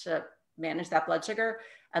snacks to manage that blood sugar,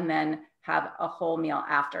 and then have a whole meal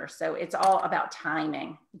after. So it's all about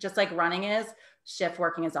timing. Just like running is, shift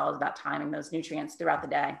working is all about timing those nutrients throughout the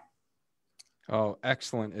day. Oh,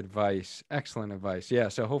 excellent advice. Excellent advice. Yeah.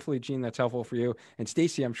 So hopefully, Jean, that's helpful for you. And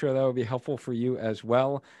Stacy, I'm sure that will be helpful for you as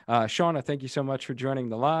well. Shauna, thank you so much for joining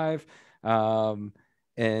the live.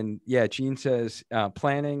 And yeah, Jean says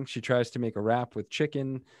planning. She tries to make a wrap with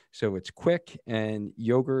chicken, so it's quick, and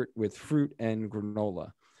yogurt with fruit and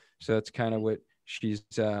granola. So that's kind of what she's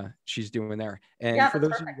doing there. And yeah,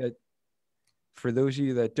 for those of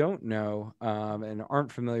you that don't know and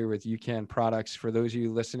aren't familiar with UCAN products, for those of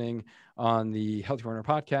you listening on the Healthy Runner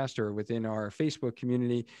podcast or within our Facebook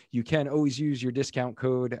community, you can always use your discount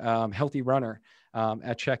code Healthy Runner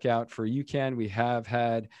at checkout for UCAN. We have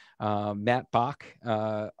had Matt Bach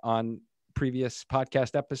on previous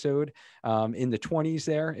podcast episode in the 20s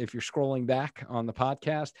there. If you're scrolling back on the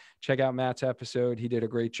podcast, check out Matt's episode. He did a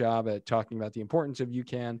great job at talking about the importance of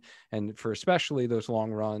UCAN and for especially those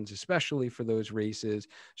long runs, especially for those races.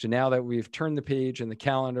 So now that we've turned the page in the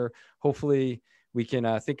calendar, hopefully we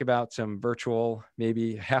can think about some virtual,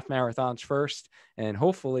 maybe half marathons first, and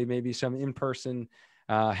hopefully maybe some in-person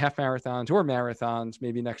half marathons or marathons,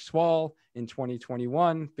 maybe next fall in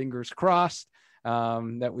 2021, fingers crossed,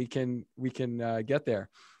 that we can get there.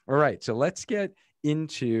 All right. So let's get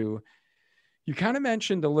into, you kind of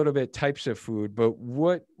mentioned a little bit types of food, but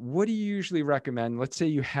what do you usually recommend? Let's say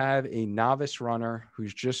you have a novice runner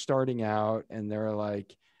who's just starting out and they're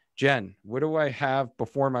like, Jen, what do I have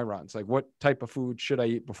before my runs? Like, what type of food should I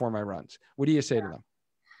eat before my runs? What do you say to them?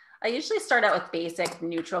 I usually start out with basic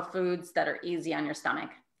neutral foods that are easy on your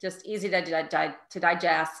stomach, just easy to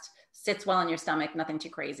digest, sits well in your stomach, nothing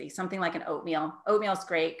too crazy. Something like an oatmeal. Oatmeal is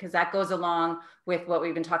great because that goes along with what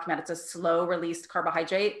we've been talking about. It's a slow released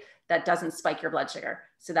carbohydrate that doesn't spike your blood sugar.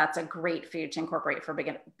 So that's a great food to incorporate for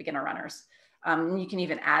beginner runners. You can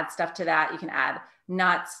even add stuff to that. You can add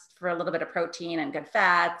nuts for a little bit of protein and good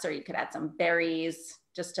fats, or you could add some berries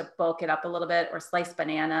just to bulk it up a little bit, or sliced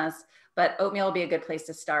bananas. But oatmeal will be a good place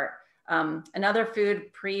to start. Another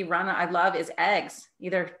food pre-run I love is eggs,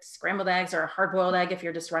 either scrambled eggs or a hard-boiled egg. If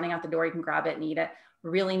you're just running out the door, you can grab it and eat it.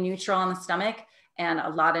 Really neutral on the stomach and a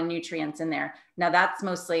lot of nutrients in there. Now that's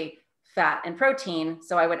mostly fat and protein,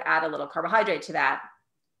 so I would add a little carbohydrate to that.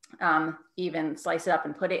 Even slice it up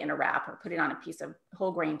and put it in a wrap or put it on a piece of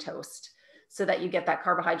whole grain toast so that you get that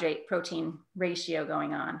carbohydrate protein ratio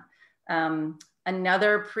going on.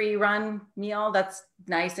 Another pre-run meal that's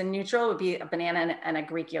nice and neutral would be a banana and a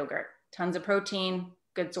Greek yogurt. Tons of protein,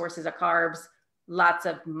 good sources of carbs, lots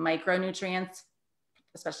of micronutrients,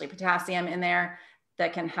 especially potassium in there,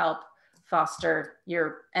 that can help foster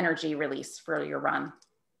your energy release for your run.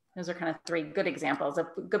 Those are kind of three good examples of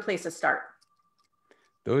a good place to start.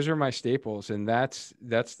 Those are my staples. And that's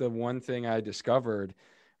the one thing I discovered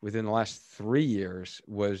within the last 3 years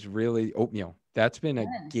was really oatmeal. That's been a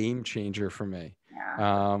game changer for me,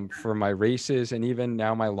 for my races and even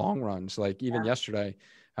now my long runs. Like even yesterday,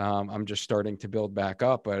 I'm just starting to build back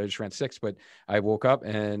up, but I just ran 6, but I woke up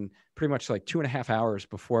and pretty much like 2.5 hours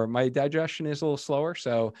before. My digestion is a little slower.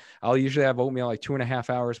 So I'll usually have oatmeal like 2.5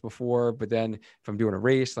 hours before, but then if I'm doing a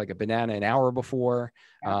race, like a banana an hour before,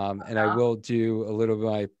 and I will do a little bit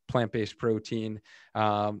of my plant-based protein.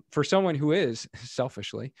 For someone who is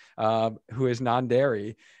selfishly, who is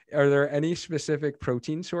non-dairy, are there any specific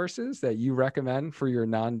protein sources that you recommend for your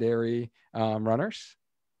non-dairy runners?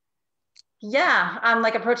 Yeah,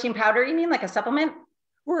 like a protein powder, you mean like a supplement?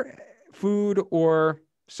 Or food or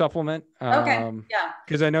supplement. Okay, yeah.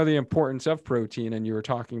 Because I know the importance of protein, and you were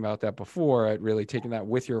talking about that before, at really taking that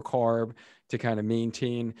with your carb to kind of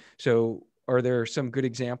maintain. So are there some good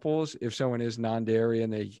examples if someone is non-dairy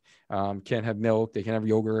and they can't have milk, they can have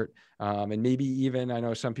yogurt, and maybe even, I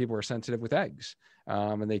know some people are sensitive with eggs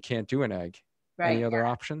and they can't do an egg. Right. Any other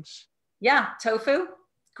options? Yeah, tofu,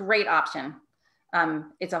 great option.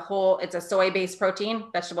 It's a soy-based protein,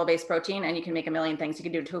 vegetable-based protein, and you can make a million things. You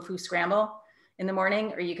could do a tofu scramble in the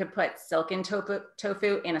morning, or you could put silken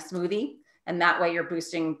tofu in a smoothie, and that way you're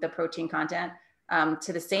boosting the protein content.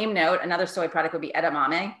 To the same note, another soy product would be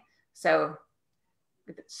edamame. So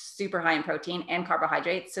super high in protein and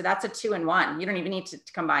carbohydrates. So that's a 2-in-1. You don't even need to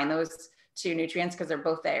combine those two nutrients because they're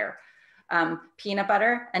both there. Peanut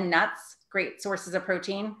butter and nuts, great sources of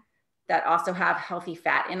protein that also have healthy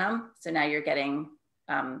fat in them. So now you're getting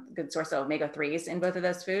good source of omega-3s in both of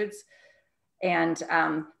those foods. And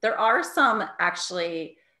there are some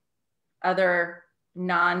actually other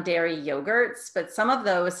non-dairy yogurts, but some of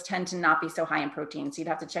those tend to not be so high in protein. So you'd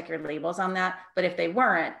have to check your labels on that. But if they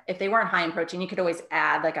weren't high in protein, you could always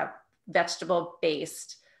add like a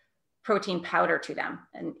vegetable-based protein powder to them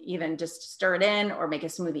and even just stir it in or make a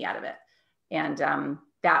smoothie out of it. And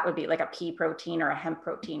that would be like a pea protein or a hemp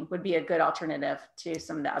protein would be a good alternative to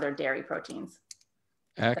some of the other dairy proteins.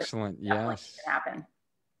 Excellent. Yes. Happen.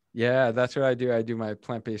 Yeah, that's what I do. I do my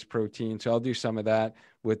plant-based protein. So I'll do some of that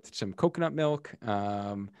with some coconut milk.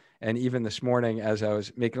 And even this morning, as I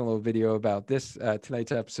was making a little video about this,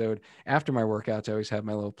 tonight's episode, after my workouts, I always have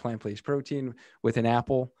my little plant-based protein with an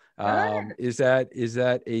apple. Is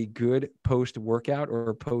that a good post-workout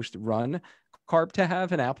or post-run carb to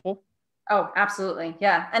have, an apple? Oh, absolutely.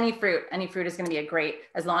 Yeah. Any fruit is going to be a great,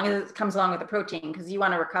 as long as it comes along with the protein, because you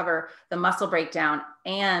want to recover the muscle breakdown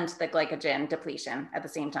and the glycogen depletion at the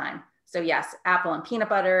same time. So yes, apple and peanut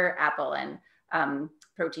butter, apple and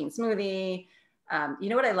protein smoothie. You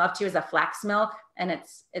know what I love too is a flax milk, and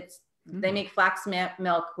they make flax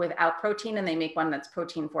milk without protein, and they make one that's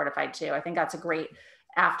protein fortified too. I think that's a great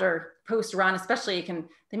after post run, especially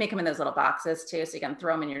they make them in those little boxes too. So you can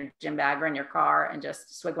throw them in your gym bag or in your car and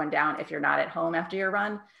just swig one down if you're not at home after your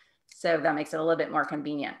run. So that makes it a little bit more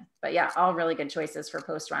convenient, but yeah, all really good choices for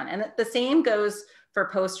post run. And the same goes for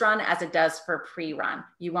post run as it does for pre run.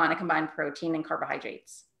 You want to combine protein and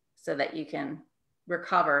carbohydrates so that you can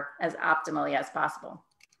recover as optimally as possible.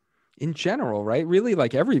 In general, right? Really,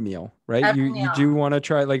 like every meal, right? Every You meal. do want to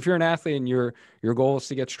try, like if you're an athlete and your goal is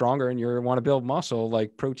to get stronger and you want to build muscle,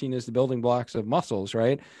 like protein is the building blocks of muscles,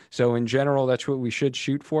 right? So in general, that's what we should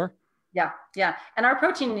shoot for. Yeah. Yeah. And our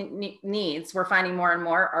protein needs, we're finding more and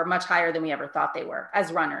more, are much higher than we ever thought they were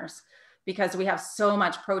as runners, because we have so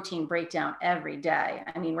much protein breakdown every day.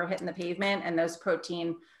 I mean, we're hitting the pavement and those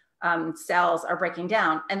protein cells are breaking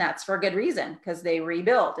down, and that's for a good reason, because they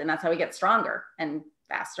rebuild, and that's how we get stronger and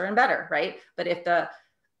faster and better, right? But if the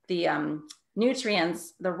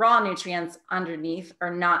nutrients, the raw nutrients underneath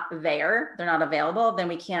are not there, they're not available, then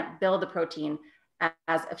we can't build the protein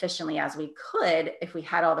as efficiently as we could if we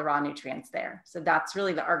had all the raw nutrients there. So that's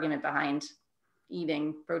really the argument behind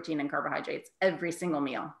eating protein and carbohydrates every single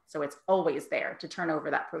meal. So it's always there to turn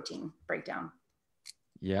over that protein breakdown.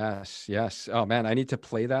 Yes, yes. Oh man, I need to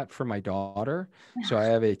play that for my daughter. So I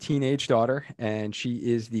have a teenage daughter and she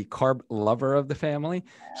is the carb lover of the family.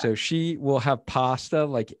 So she will have pasta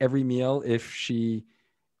like every meal if she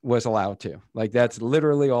was allowed to. Like that's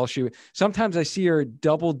literally all sometimes I see her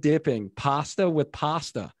double dipping pasta with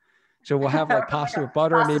pasta. So we'll have like pasta with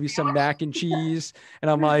butter, maybe some mac and cheese. And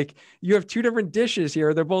I'm like, you have two different dishes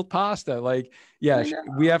here. They're both pasta. Like, yeah,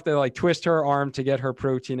 we have to like twist her arm to get her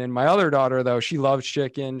protein. And my other daughter, though, she loves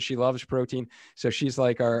chicken. She loves protein. So she's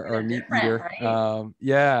like our meat eater. Right?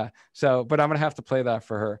 Yeah. So, but I'm going to have to play that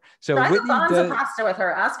for her. So try the Bonza pasta with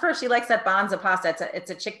her. Ask her if she likes that Bonza pasta. It's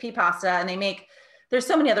a chickpea pasta, and there's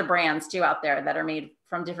so many other brands too out there that are made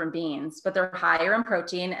from different beans, but they're higher in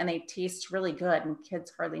protein and they taste really good, and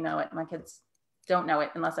kids hardly know it. My kids don't know it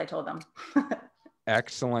unless I told them.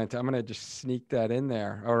 Excellent. I'm going to just sneak that in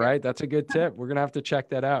there. All right. That's a good tip. We're going to have to check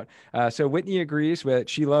that out. So Whitney agrees with,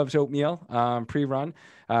 she loves oatmeal pre-run.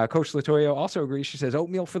 Coach Latoya also agrees. She says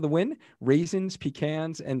oatmeal for the win, raisins,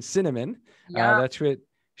 pecans, and cinnamon. That's what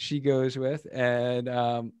she goes with. And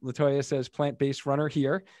Latoya says plant-based runner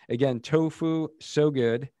here. Again, tofu, so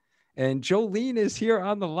good. And Jolene is here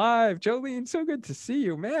on the live. Jolene, so good to see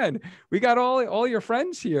you, man. We got all your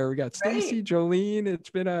friends here. We got Stacy, Jolene. It's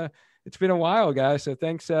been a while, guys. So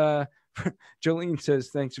thanks. Jolene says,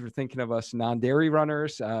 thanks for thinking of us non-dairy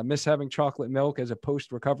runners. Miss having chocolate milk as a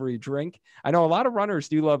post-recovery drink. I know a lot of runners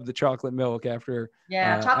do love the chocolate milk after.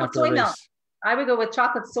 Chocolate soy milk. I would go with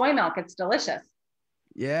chocolate soy milk. It's delicious.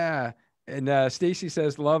 Yeah. And Stacy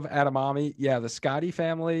says, love edamame. Yeah. The Scotty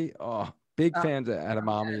family. Oh, big fans of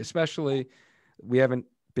edamame, especially we haven't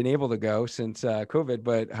been able to go since COVID,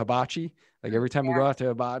 but hibachi, like every time we go out to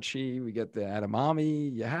hibachi, we get the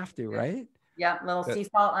edamame. You have to, right? Yeah. Little sea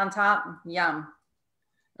salt on top. Yum.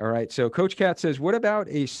 All right. So Coach Kat says, what about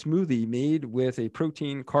a smoothie made with a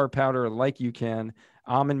protein carb powder like you can,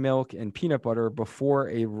 almond milk and peanut butter before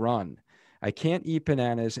a run? I can't eat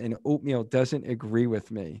bananas and oatmeal doesn't agree with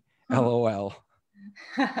me. LOL.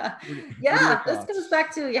 Yeah, this goes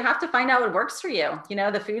back to, you have to find out what works for you. You know,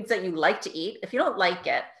 the foods that you like to eat. If you don't like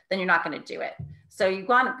it, then you're not going to do it. So you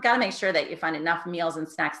got to make sure that you find enough meals and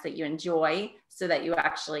snacks that you enjoy so that you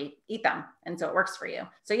actually eat them. And so it works for you.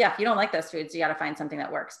 So yeah, if you don't like those foods, you got to find something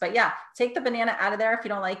that works. But yeah, take the banana out of there if you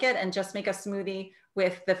don't like it and just make a smoothie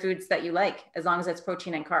with the foods that you like, as long as it's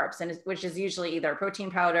protein and carbs, and which is usually either a protein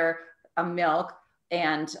powder, a milk,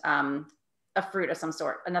 and a fruit of some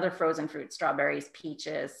sort, another frozen fruit, strawberries,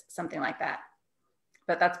 peaches, something like that.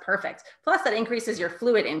 But that's perfect. Plus that increases your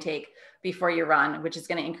fluid intake before you run, which is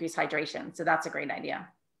going to increase hydration. So that's a great idea.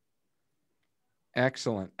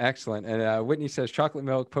 Excellent. Excellent. And Whitney says chocolate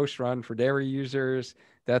milk post-run for dairy users.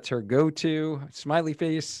 That's her go-to. Smiley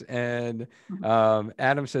face. And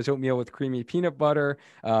Adam says oatmeal with creamy peanut butter.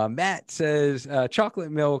 Matt says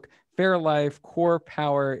chocolate milk, Fairlife, Core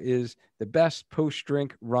Power is the best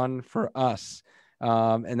post-drink run for us.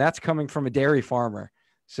 And that's coming from a dairy farmer.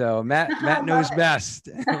 So Matt knows best.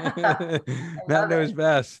 Matt knows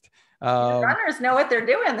best. Runners know what they're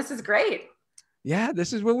doing. This is great. Yeah,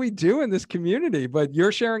 this is what we do in this community, but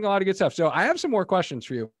you're sharing a lot of good stuff. So I have some more questions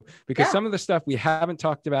for you because some of the stuff we haven't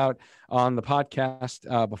talked about on the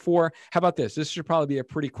podcast before. How about this? This should probably be a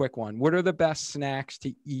pretty quick one. What are the best snacks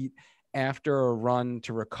to eat after a run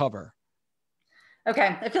to recover?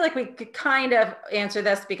 Okay. I feel like we could kind of answer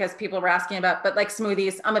this because people were asking about, but like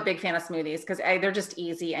smoothies, I'm a big fan of smoothies because they're just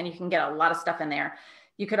easy and you can get a lot of stuff in there.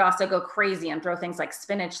 You could also go crazy and throw things like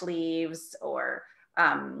spinach leaves or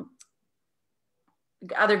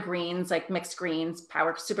other greens, like mixed greens,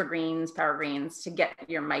 super greens, power greens, to get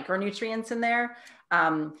your micronutrients in there.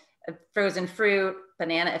 frozen fruit,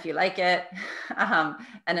 banana if you like it,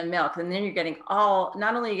 and a milk. And then you're getting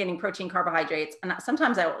not only are you getting protein, carbohydrates, and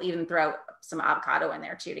sometimes I will even throw some avocado in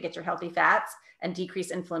there too to get your healthy fats and decrease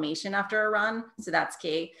inflammation after a run. So that's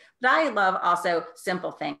key. But I love also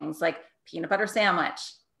simple things like peanut butter sandwich,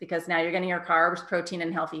 because now you're getting your carbs, protein,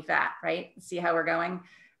 and healthy fat, right? See how we're going?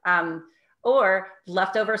 Or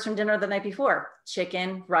leftovers from dinner the night before,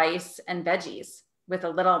 chicken, rice, and veggies with a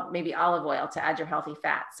little maybe olive oil to add your healthy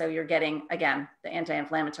fat. So you're getting, again, the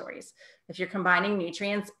anti-inflammatories. If you're combining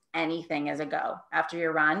nutrients, anything is a go after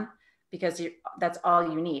your run, because that's all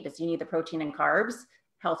you need is you need the protein and carbs,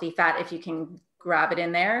 healthy fat if you can grab it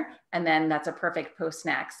in there, and then that's a perfect post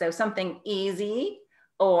snack. So something easy,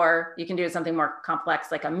 or you can do something more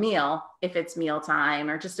complex like a meal if it's mealtime,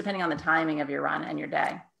 or just depending on the timing of your run and your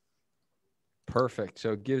day. Perfect.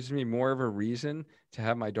 So it gives me more of a reason to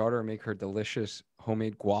have my daughter make her delicious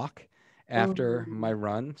homemade guac after my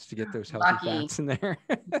runs to get those healthy fats in there.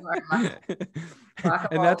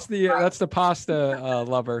 And that's the pasta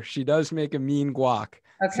lover. She does make a mean guac.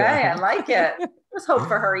 Okay, so. I like it. There's hope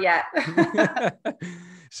for her yet.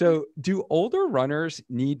 So do older runners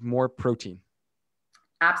need more protein?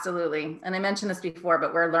 Absolutely. And I mentioned this before,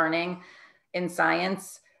 but we're learning in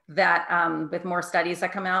science that with more studies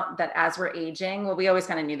that come out, that as we're aging, well, we always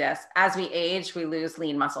kind of knew this, as we age, we lose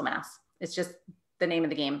lean muscle mass. It's just the name of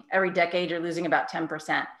the game. Every decade, you're losing about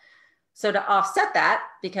 10%. So to offset that,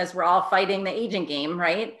 because we're all fighting the aging game,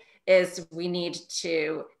 right, is we need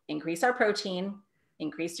to increase our protein,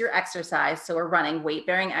 increase your exercise. So we're running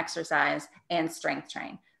weight-bearing exercise and strength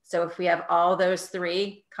train. So if we have all those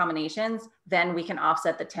three combinations, then we can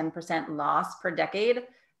offset the 10% loss per decade.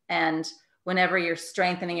 And whenever you're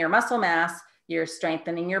strengthening your muscle mass, you're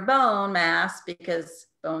strengthening your bone mass, because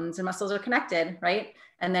bones and muscles are connected, right?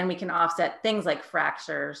 And then we can offset things like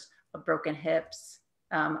fractures, broken hips,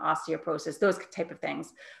 osteoporosis, those type of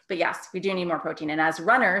things. But yes, we do need more protein. And as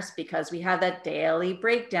runners, because we have that daily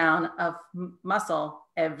breakdown of muscle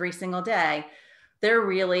every single day, they're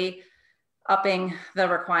really upping the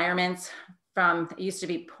requirements from, it used to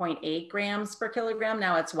be 0.8 grams per kilogram.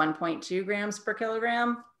 Now it's 1.2 grams per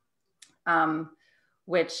kilogram.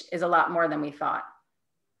 Which is a lot more than we thought.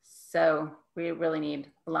 So we really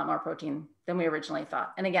need a lot more protein than we originally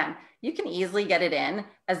thought. And again, you can easily get it in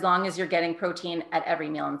as long as you're getting protein at every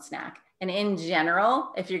meal and snack. And in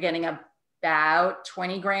general, if you're getting about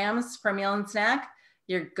 20 grams per meal and snack,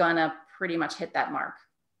 you're gonna pretty much hit that mark.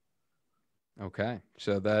 Okay.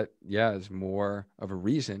 So that, is more of a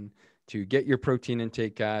reason to get your protein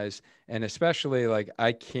intake, guys. And especially, like,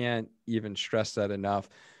 I can't even stress that enough.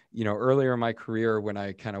 You know, earlier in my career, when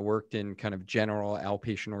I kind of worked in kind of general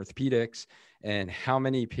outpatient orthopedics, and how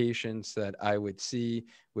many patients that I would see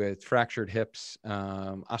with fractured hips,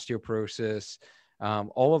 osteoporosis,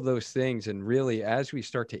 all of those things. And really, as we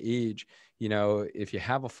start to age, you know, if you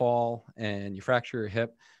have a fall and you fracture your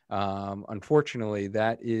hip, unfortunately,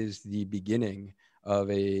 that is the beginning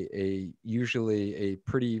of usually a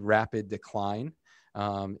pretty rapid decline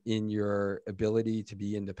in your ability to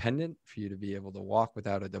be independent, for you to be able to walk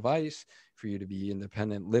without a device, for you to be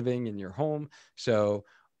independent living in your home. So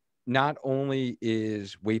not only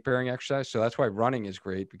is weight-bearing exercise, so that's why running is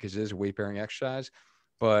great, because it is a weight-bearing exercise,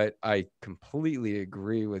 but I completely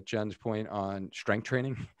agree with Jenn's point on strength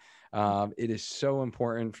training. It is so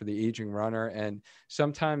important for the aging runner. And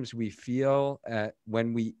sometimes we feel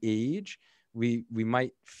when we age, we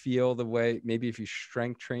might feel the way, maybe if you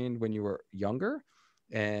strength trained when you were younger,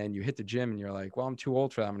 and you hit the gym and you're like, well, I'm too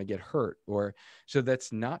old for that, I'm going to get hurt. So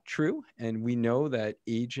that's not true. And we know that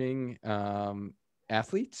aging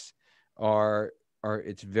athletes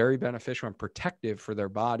it's very beneficial and protective for their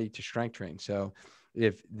body to strength train. So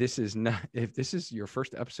if this is your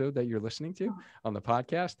first episode that you're listening to on the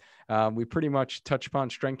podcast, we pretty much touch upon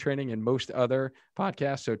strength training in most other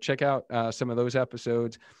podcasts. So check out some of those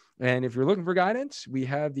episodes. And if you're looking for guidance, we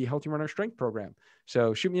have the Healthy Runner Strength Program.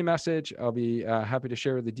 So shoot me a message. I'll be happy to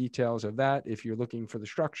share the details of that if you're looking for the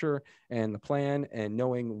structure and the plan and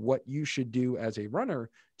knowing what you should do as a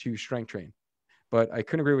runner to strength train. But I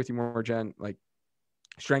couldn't agree with you more, Jenn. Like,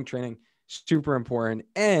 strength training, super important.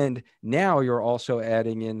 And now you're also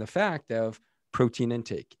adding in the fact of protein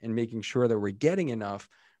intake and making sure that we're getting enough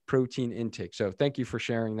protein intake. So thank you for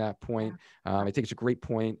sharing that point. I think it's a great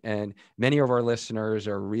point. And many of our listeners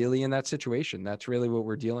are really in that situation. That's really what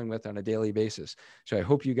we're dealing with on a daily basis. So I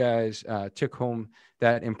hope you guys took home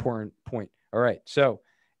that important point. All right. So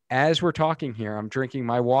as we're talking here, I'm drinking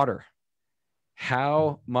my water.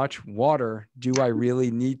 How much water do I really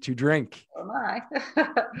need to drink? Oh my.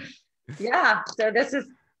 Yeah. So this is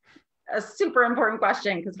a super important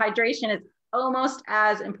question, because hydration is almost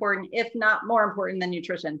as important, if not more important than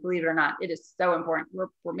nutrition. Believe it or not, it is so important.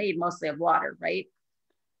 We're made mostly of water, right?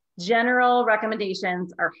 General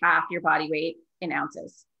recommendations are half your body weight in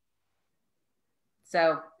ounces.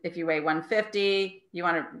 So if you weigh 150, you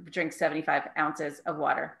want to drink 75 ounces of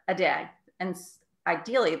water a day. And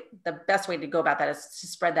ideally, the best way to go about that is to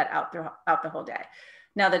spread that out throughout the whole day.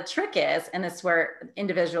 Now, the trick is, and this is where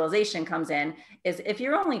individualization comes in, is if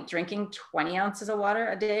you're only drinking 20 ounces of water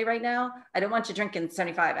a day right now, I don't want you drinking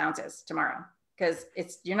 75 ounces tomorrow, because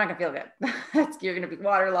you're not gonna feel good. You're gonna be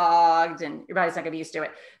waterlogged and your body's not gonna be used to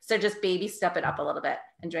it. So just baby step it up a little bit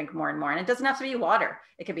and drink more and more. And it doesn't have to be water.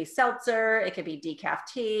 It could be seltzer, it could be decaf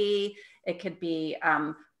tea, it could be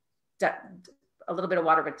a little bit of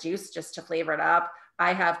water with juice just to flavor it up.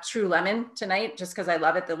 I have True Lemon tonight just because I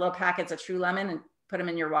love it. The little packets of True Lemon, and put them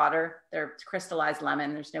in your water. They're crystallized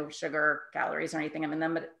lemon. There's no sugar, calories, or anything in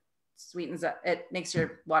them, but it sweetens up. It makes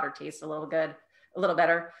your water taste a little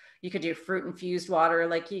better. You could do fruit infused water.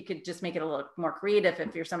 Like, you could just make it a little more creative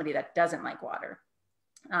if you're somebody that doesn't like water.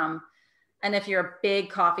 And if you're a big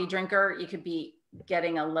coffee drinker, you could be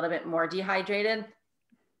getting a little bit more dehydrated.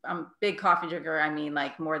 Big coffee drinker, I mean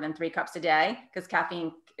like more than 3 cups a day, because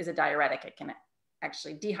caffeine is a diuretic. It can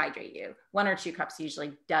actually dehydrate you. 1 or 2 cups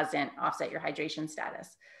usually doesn't offset your hydration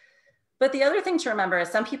status. But the other thing to remember is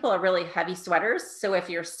some people are really heavy sweaters. So if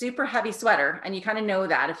you're a super heavy sweater, and you kind of know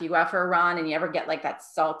that if you go out for a run and you ever get like that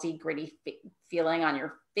salty, gritty feeling on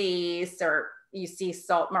your face, or you see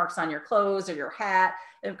salt marks on your clothes or your hat,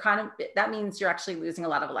 that means you're actually losing a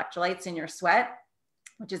lot of electrolytes in your sweat,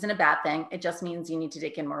 which isn't a bad thing. It just means you need to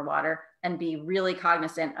take in more water and be really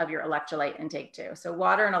cognizant of your electrolyte intake too. So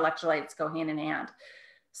water and electrolytes go hand in hand.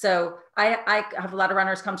 So I have a lot of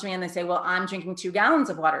runners come to me and they say, well, I'm drinking 2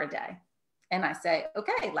 gallons of water a day. And I say,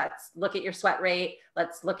 okay, let's look at your sweat rate.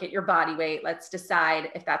 Let's look at your body weight. Let's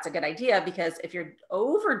decide if that's a good idea, because if you're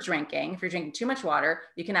over drinking, if you're drinking too much water,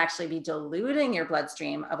 you can actually be diluting your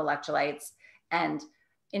bloodstream of electrolytes and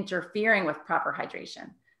interfering with proper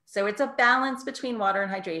hydration. So it's a balance between water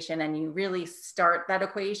and hydration, and you really start that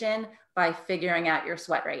equation by figuring out your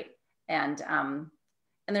sweat rate. And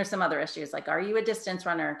there's some other issues, like, are you a distance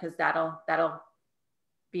runner? Because that'll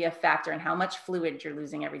be a factor in how much fluid you're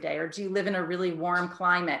losing every day. Or do you live in a really warm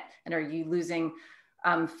climate, and are you losing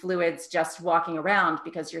fluids just walking around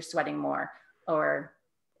because you're sweating more, or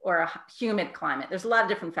a humid climate? There's a lot of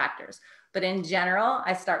different factors. But in general,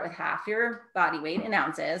 I start with half your body weight in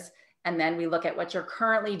ounces. And then we look at what you're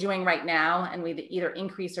currently doing right now, and we either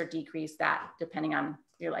increase or decrease that depending on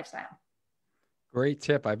your lifestyle. Great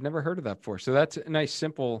tip. I've never heard of that before. So that's a nice,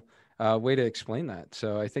 simple way to explain that.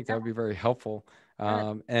 So I think that would be very helpful.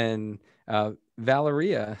 And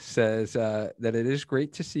Valeria says that it is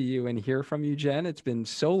great to see you and hear from you, Jen. It's been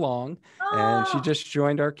so long. And she just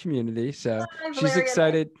joined our community. So she's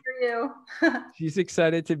excited. She's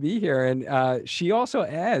excited to be here. And she also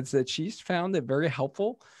adds that she's found it very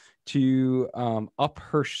helpful to up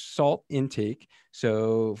her salt intake.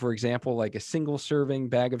 So for example, like a single serving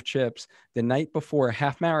bag of chips the night before a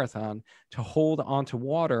half marathon to hold onto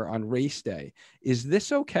water on race day. Is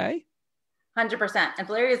this okay? 100%. And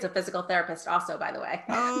Valeria is a physical therapist also, by the way.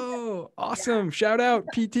 Oh, awesome. Yeah. Shout out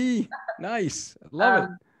PT. Nice. Love it.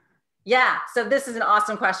 Yeah. So this is an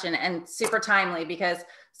awesome question and super timely, because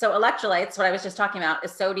so electrolytes, what I was just talking about,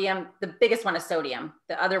 is sodium. The biggest one is sodium.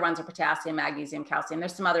 The other ones are potassium, magnesium, calcium.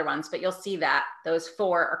 There's some other ones, but you'll see that those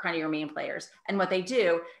 4 are kind of your main players. And what they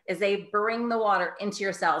do is they bring the water into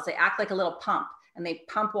your cells. They act like a little pump, and they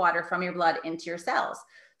pump water from your blood into your cells.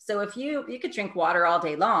 So if you could drink water all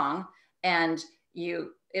day long, and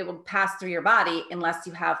it will pass through your body unless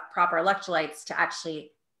you have proper electrolytes to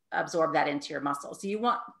actually absorb that into your muscles.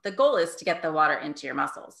 So the goal is to get the water into your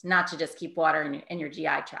muscles, not to just keep water in your GI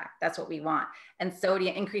tract. That's what we want. And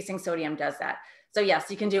increasing sodium does that. So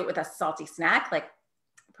yes, you can do it with a salty snack like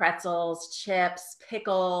pretzels, chips,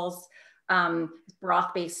 pickles,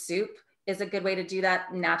 broth-based soup is a good way to do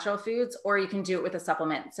that, natural foods, or you can do it with a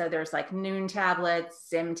supplement. So there's like Noon tablets,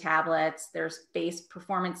 Zim tablets, there's base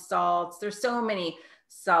performance salts. There's so many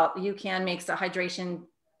salt. You can make a hydration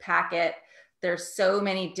packet. There's so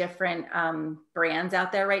many different brands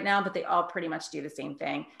out there right now, but they all pretty much do the same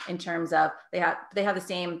thing in terms of they have the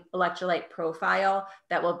same electrolyte profile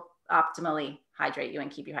that will optimally hydrate you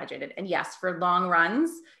and keep you hydrated. And yes, for long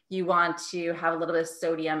runs, you want to have a little bit of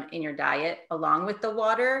sodium in your diet along with the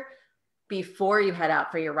water before you head out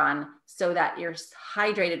for your run, so that you're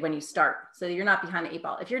hydrated when you start, so that you're not behind the 8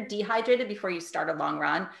 ball. If you're dehydrated before you start a long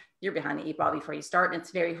run, you're behind the 8 ball before you start, and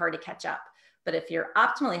it's very hard to catch up. But if you're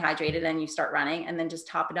optimally hydrated and you start running and then just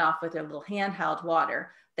top it off with a little handheld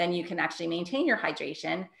water, then you can actually maintain your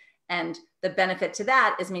hydration And the benefit to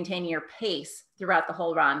that is maintaining your pace throughout the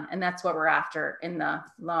whole run. And that's what we're after in the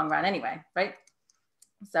long run anyway, right?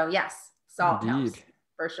 So yes, salt helps Indeed.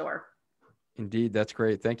 for sure. Indeed. That's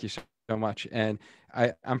great. Thank you so much. And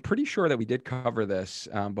I'm pretty sure that we did cover this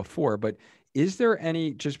before, but is there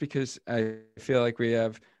any, just because I feel like we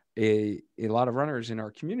have a lot of runners in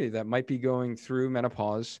our community that might be going through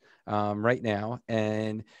menopause right now,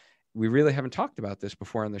 and we really haven't talked about this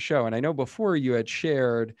before on the show. And I know before you had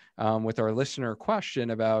shared with our listener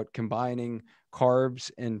question about combining carbs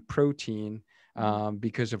and protein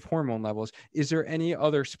because of hormone levels. Is there any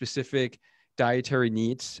other specific dietary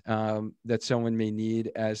needs that someone may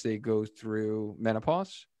need as they go through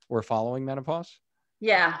menopause or following menopause?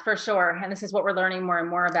 Yeah, for sure. And this is what we're learning more and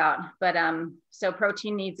more about. But so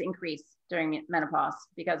protein needs increase during menopause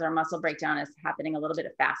because our muscle breakdown is happening a little bit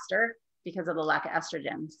faster because of the lack of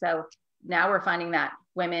estrogen. So now we're finding that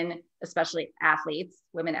women, especially athletes,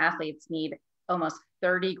 women athletes need almost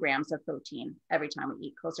 30 grams of protein every time we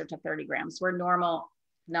eat, closer to 30 grams, where normal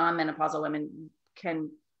non-menopausal women can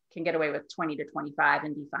get away with 20 to 25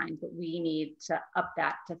 and be fine, but we need to up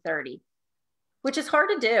that to 30, which is hard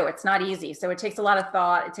to do. It's not easy. So it takes a lot of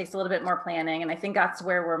thought. It takes a little bit more planning. And I think that's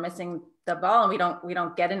where we're missing the ball, and we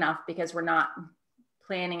don't get enough because we're not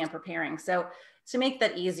planning and preparing. So to make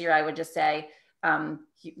that easier, I would just say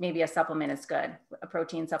maybe a supplement is good, a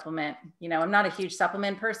protein supplement. You know, I'm not a huge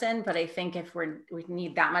supplement person, but I think if we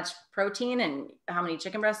need that much protein, and how many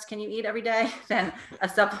chicken breasts can you eat every day, then a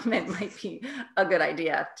supplement might be a good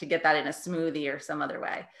idea to get that in a smoothie or some other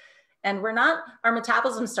way. And our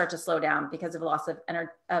metabolism start to slow down because of loss of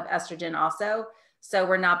estrogen also. So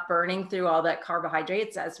we're not burning through all that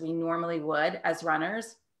carbohydrates as we normally would as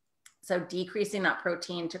runners. So decreasing that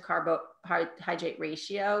protein to carbohydrate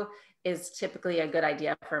ratio is typically a good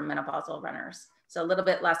idea for menopausal runners. So a little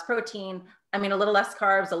bit less protein, a little less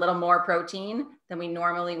carbs, a little more protein than we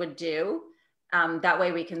normally would do. That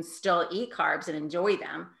way we can still eat carbs and enjoy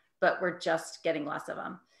them, but we're just getting less of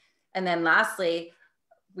them. And then lastly,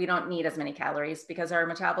 we don't need as many calories because our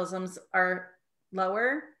metabolisms are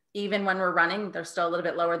lower. Even when we're running, they're still a little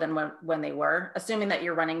bit lower than when they were, assuming that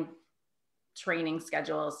your running training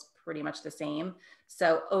schedule is pretty much the same.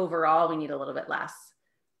 So overall, we need a little bit less,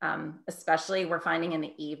 especially we're finding in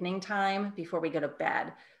the evening time before we go to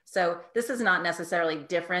bed. So this is not necessarily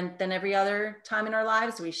different than every other time in our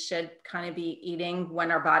lives. We should kind of be eating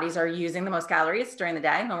when our bodies are using the most calories during the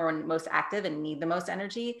day, when we're most active and need the most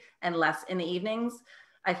energy, and less in the evenings.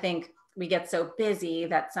 I think we get so busy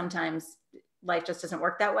that sometimes life just doesn't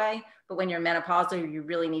work that way. But when you're menopausal, you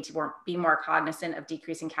really need to be more cognizant of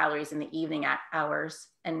decreasing calories in the evening hours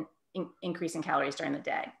and increasing calories during the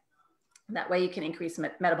day. That way you can increase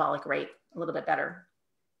metabolic rate a little bit better.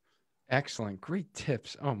 Excellent. Great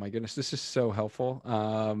tips. Oh my goodness. This is so helpful.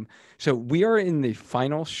 So we are in the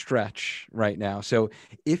final stretch right now. So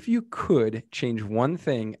if you could change one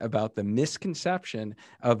thing about the misconception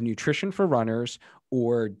of nutrition for runners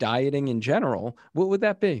or dieting in general, what would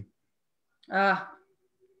that be?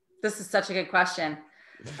 This is such a good question.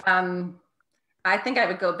 I think I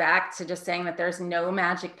would go back to just saying that there's no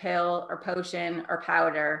magic pill or potion or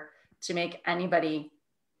powder to make anybody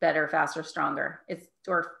better, faster, stronger.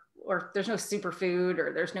 Or there's no superfood,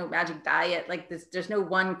 or there's no magic diet like this. There's no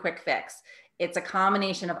one quick fix. It's a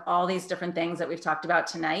combination of all these different things that we've talked about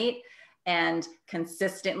tonight, and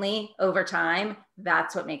consistently over time,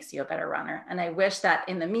 that's what makes you a better runner. And I wish that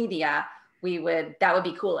in the media, that would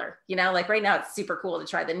be cooler. You know, like right now it's super cool to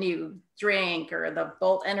try the new drink or the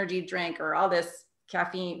Bolt energy drink or all this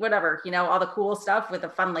caffeine, whatever, you know, all the cool stuff with the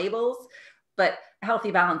fun labels. But a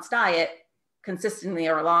healthy, balanced diet consistently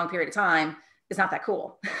over a long period of time is not that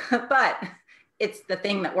cool, but it's the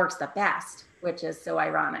thing that works the best, which is so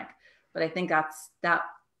ironic. But I think that's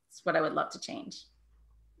what I would love to change.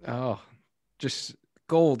 Oh, just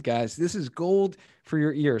gold, guys. This is gold for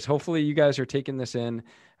your ears. Hopefully you guys are taking this in.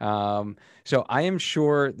 So I am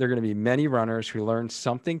sure there are going to be many runners who learned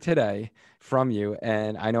something today from you.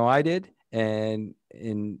 And I know I did, and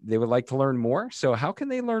they would like to learn more. So how can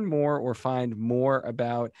they learn more or find more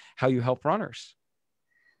about how you help runners?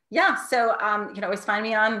 Yeah. So, you can always find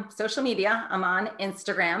me on social media. I'm on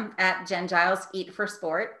Instagram at Jenn Giles Eat for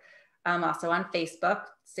Sport. I'm also on Facebook,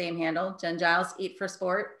 same handle, Jenn Giles Eat for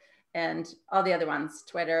Sport, and all the other ones,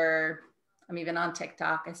 Twitter. I'm even on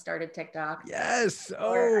TikTok. I started TikTok. Yes.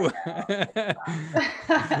 Oh,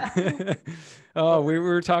 oh, we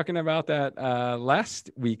were talking about that last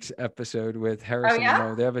week's episode with Harrison. Oh,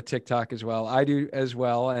 yeah? They have a TikTok as well. I do as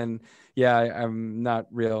well. And yeah, I'm not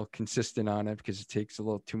real consistent on it because it takes a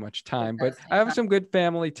little too much time, but I have some good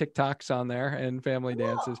family TikToks on there and family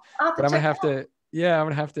dances, I'll have to but I'm going to check have it out. to Yeah, I'm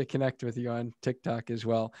gonna have to connect with you on TikTok as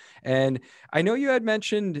well. And I know you had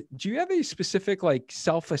mentioned, do you have a specific like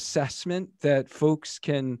self-assessment that folks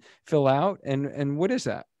can fill out? And what is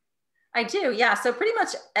that? I do. Yeah. So pretty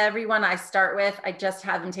much everyone I start with, I just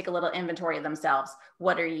have them take a little inventory of themselves.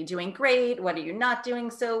 What are you doing great? What are you not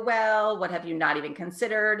doing so well? What have you not even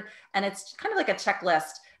considered? And it's kind of like a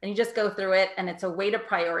checklist, and you just go through it, and it's a way to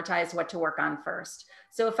prioritize what to work on first.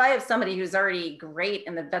 So if I have somebody who's already great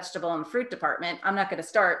in the vegetable and fruit department, I'm not going to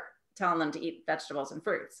start telling them to eat vegetables and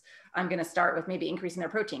fruits. I'm going to start with maybe increasing their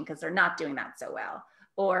protein because they're not doing that so well.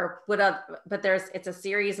 Or what but it's a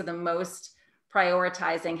series of the most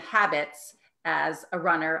prioritizing habits as a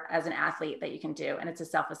runner, as an athlete, that you can do. And it's a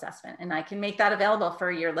self-assessment. And I can make that available for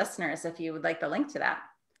your listeners if you would like the link to that.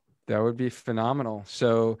 That would be phenomenal.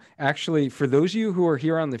 So actually, for those of you who are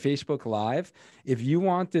here on the Facebook Live, if you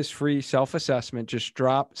want this free self-assessment, just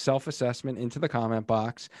drop self-assessment into the comment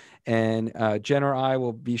box, and Jen or I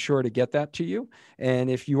will be sure to get that to you. And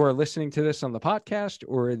if you are listening to this on the podcast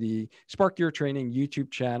or the Spark Your Training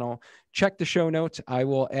YouTube channel, check the show notes. I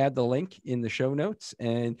will add the link in the show notes,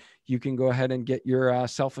 and you can go ahead and get your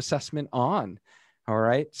self-assessment on. All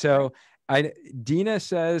right. So Dina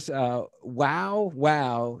says,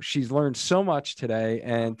 wow, she's learned so much today.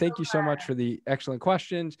 And thank you so much for the excellent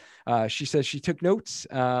questions. She says she took notes.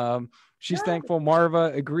 She's thankful.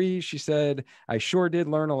 Marva agrees. She said, I sure did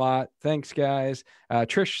learn a lot. Thanks, guys.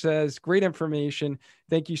 Trish says, great information.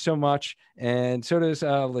 Thank you so much. And so does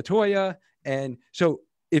Latoya. And so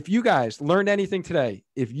if you guys learned anything today,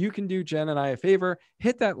 if you can do Jen and I a favor,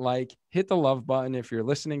 hit that like, hit the love button. If you're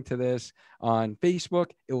listening to this on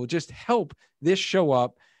Facebook, it will just help this show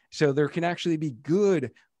up so there can actually be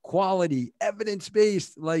good quality,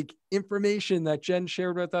 evidence-based like information that Jen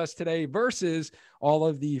shared with us today versus all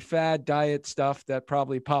of the fad diet stuff that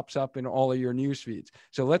probably pops up in all of your news feeds.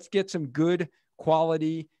 So let's get some good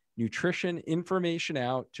quality nutrition information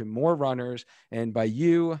out to more runners. And by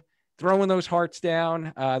you throwing those hearts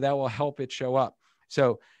down, that will help it show up.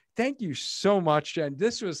 So thank you so much, Jen.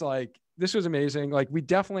 This was amazing. Like, we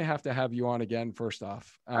definitely have to have you on again, first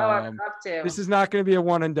off. I'd love to. This is not going to be a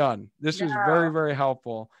one and done. This was very, very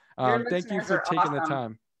helpful. Your Thank you for listeners are taking the awesome.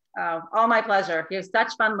 time. Oh, all my pleasure. You have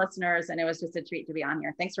such fun listeners, and it was just a treat to be on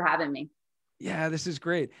here. Thanks for having me. Yeah, this is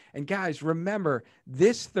great. And guys, remember,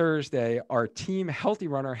 this Thursday, our Team Healthy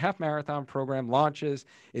Runner Half Marathon program launches.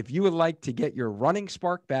 If you would like to get your running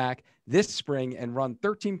spark back this spring and run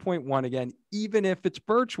 13.1 again, even if it's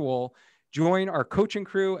virtual, join our coaching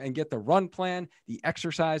crew and get the run plan, the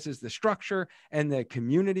exercises, the structure, and the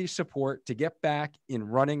community support to get back in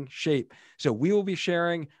running shape. So we will be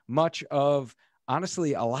sharing much of,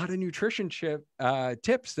 honestly, a lot of nutrition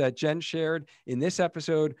tips that Jen shared in this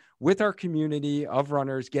episode with our community of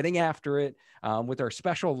runners, getting after it with our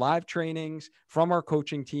special live trainings from our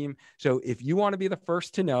coaching team. So if you want to be the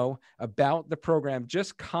first to know about the program,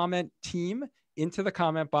 just comment team into the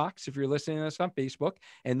comment box if you're listening to this on Facebook.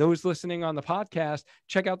 And those listening on the podcast,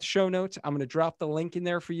 check out the show notes. I'm going to drop the link in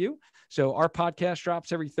there for you. So our podcast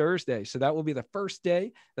drops every Thursday. So that will be the first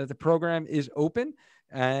day that the program is open.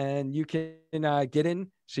 And you can get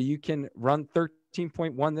in so you can run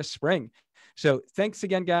 13.1 this spring. So thanks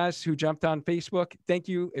again, guys, who jumped on Facebook. Thank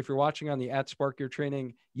you if you're watching on the @Spark Your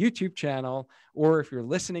Training YouTube channel, or if you're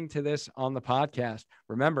listening to this on the podcast.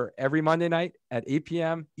 Remember, every Monday night at 8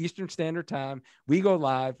 p.m. Eastern Standard Time, we go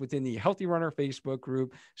live within the Healthy Runner Facebook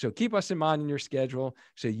group. So keep us in mind in your schedule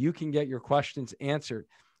so you can get your questions answered.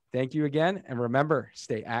 Thank you again. And remember,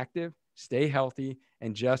 stay active, stay healthy,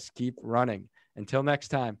 and just keep running. Until next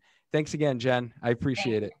time. Thanks again, Jen. I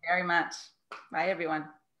appreciate it. Thank you very much. Bye, everyone.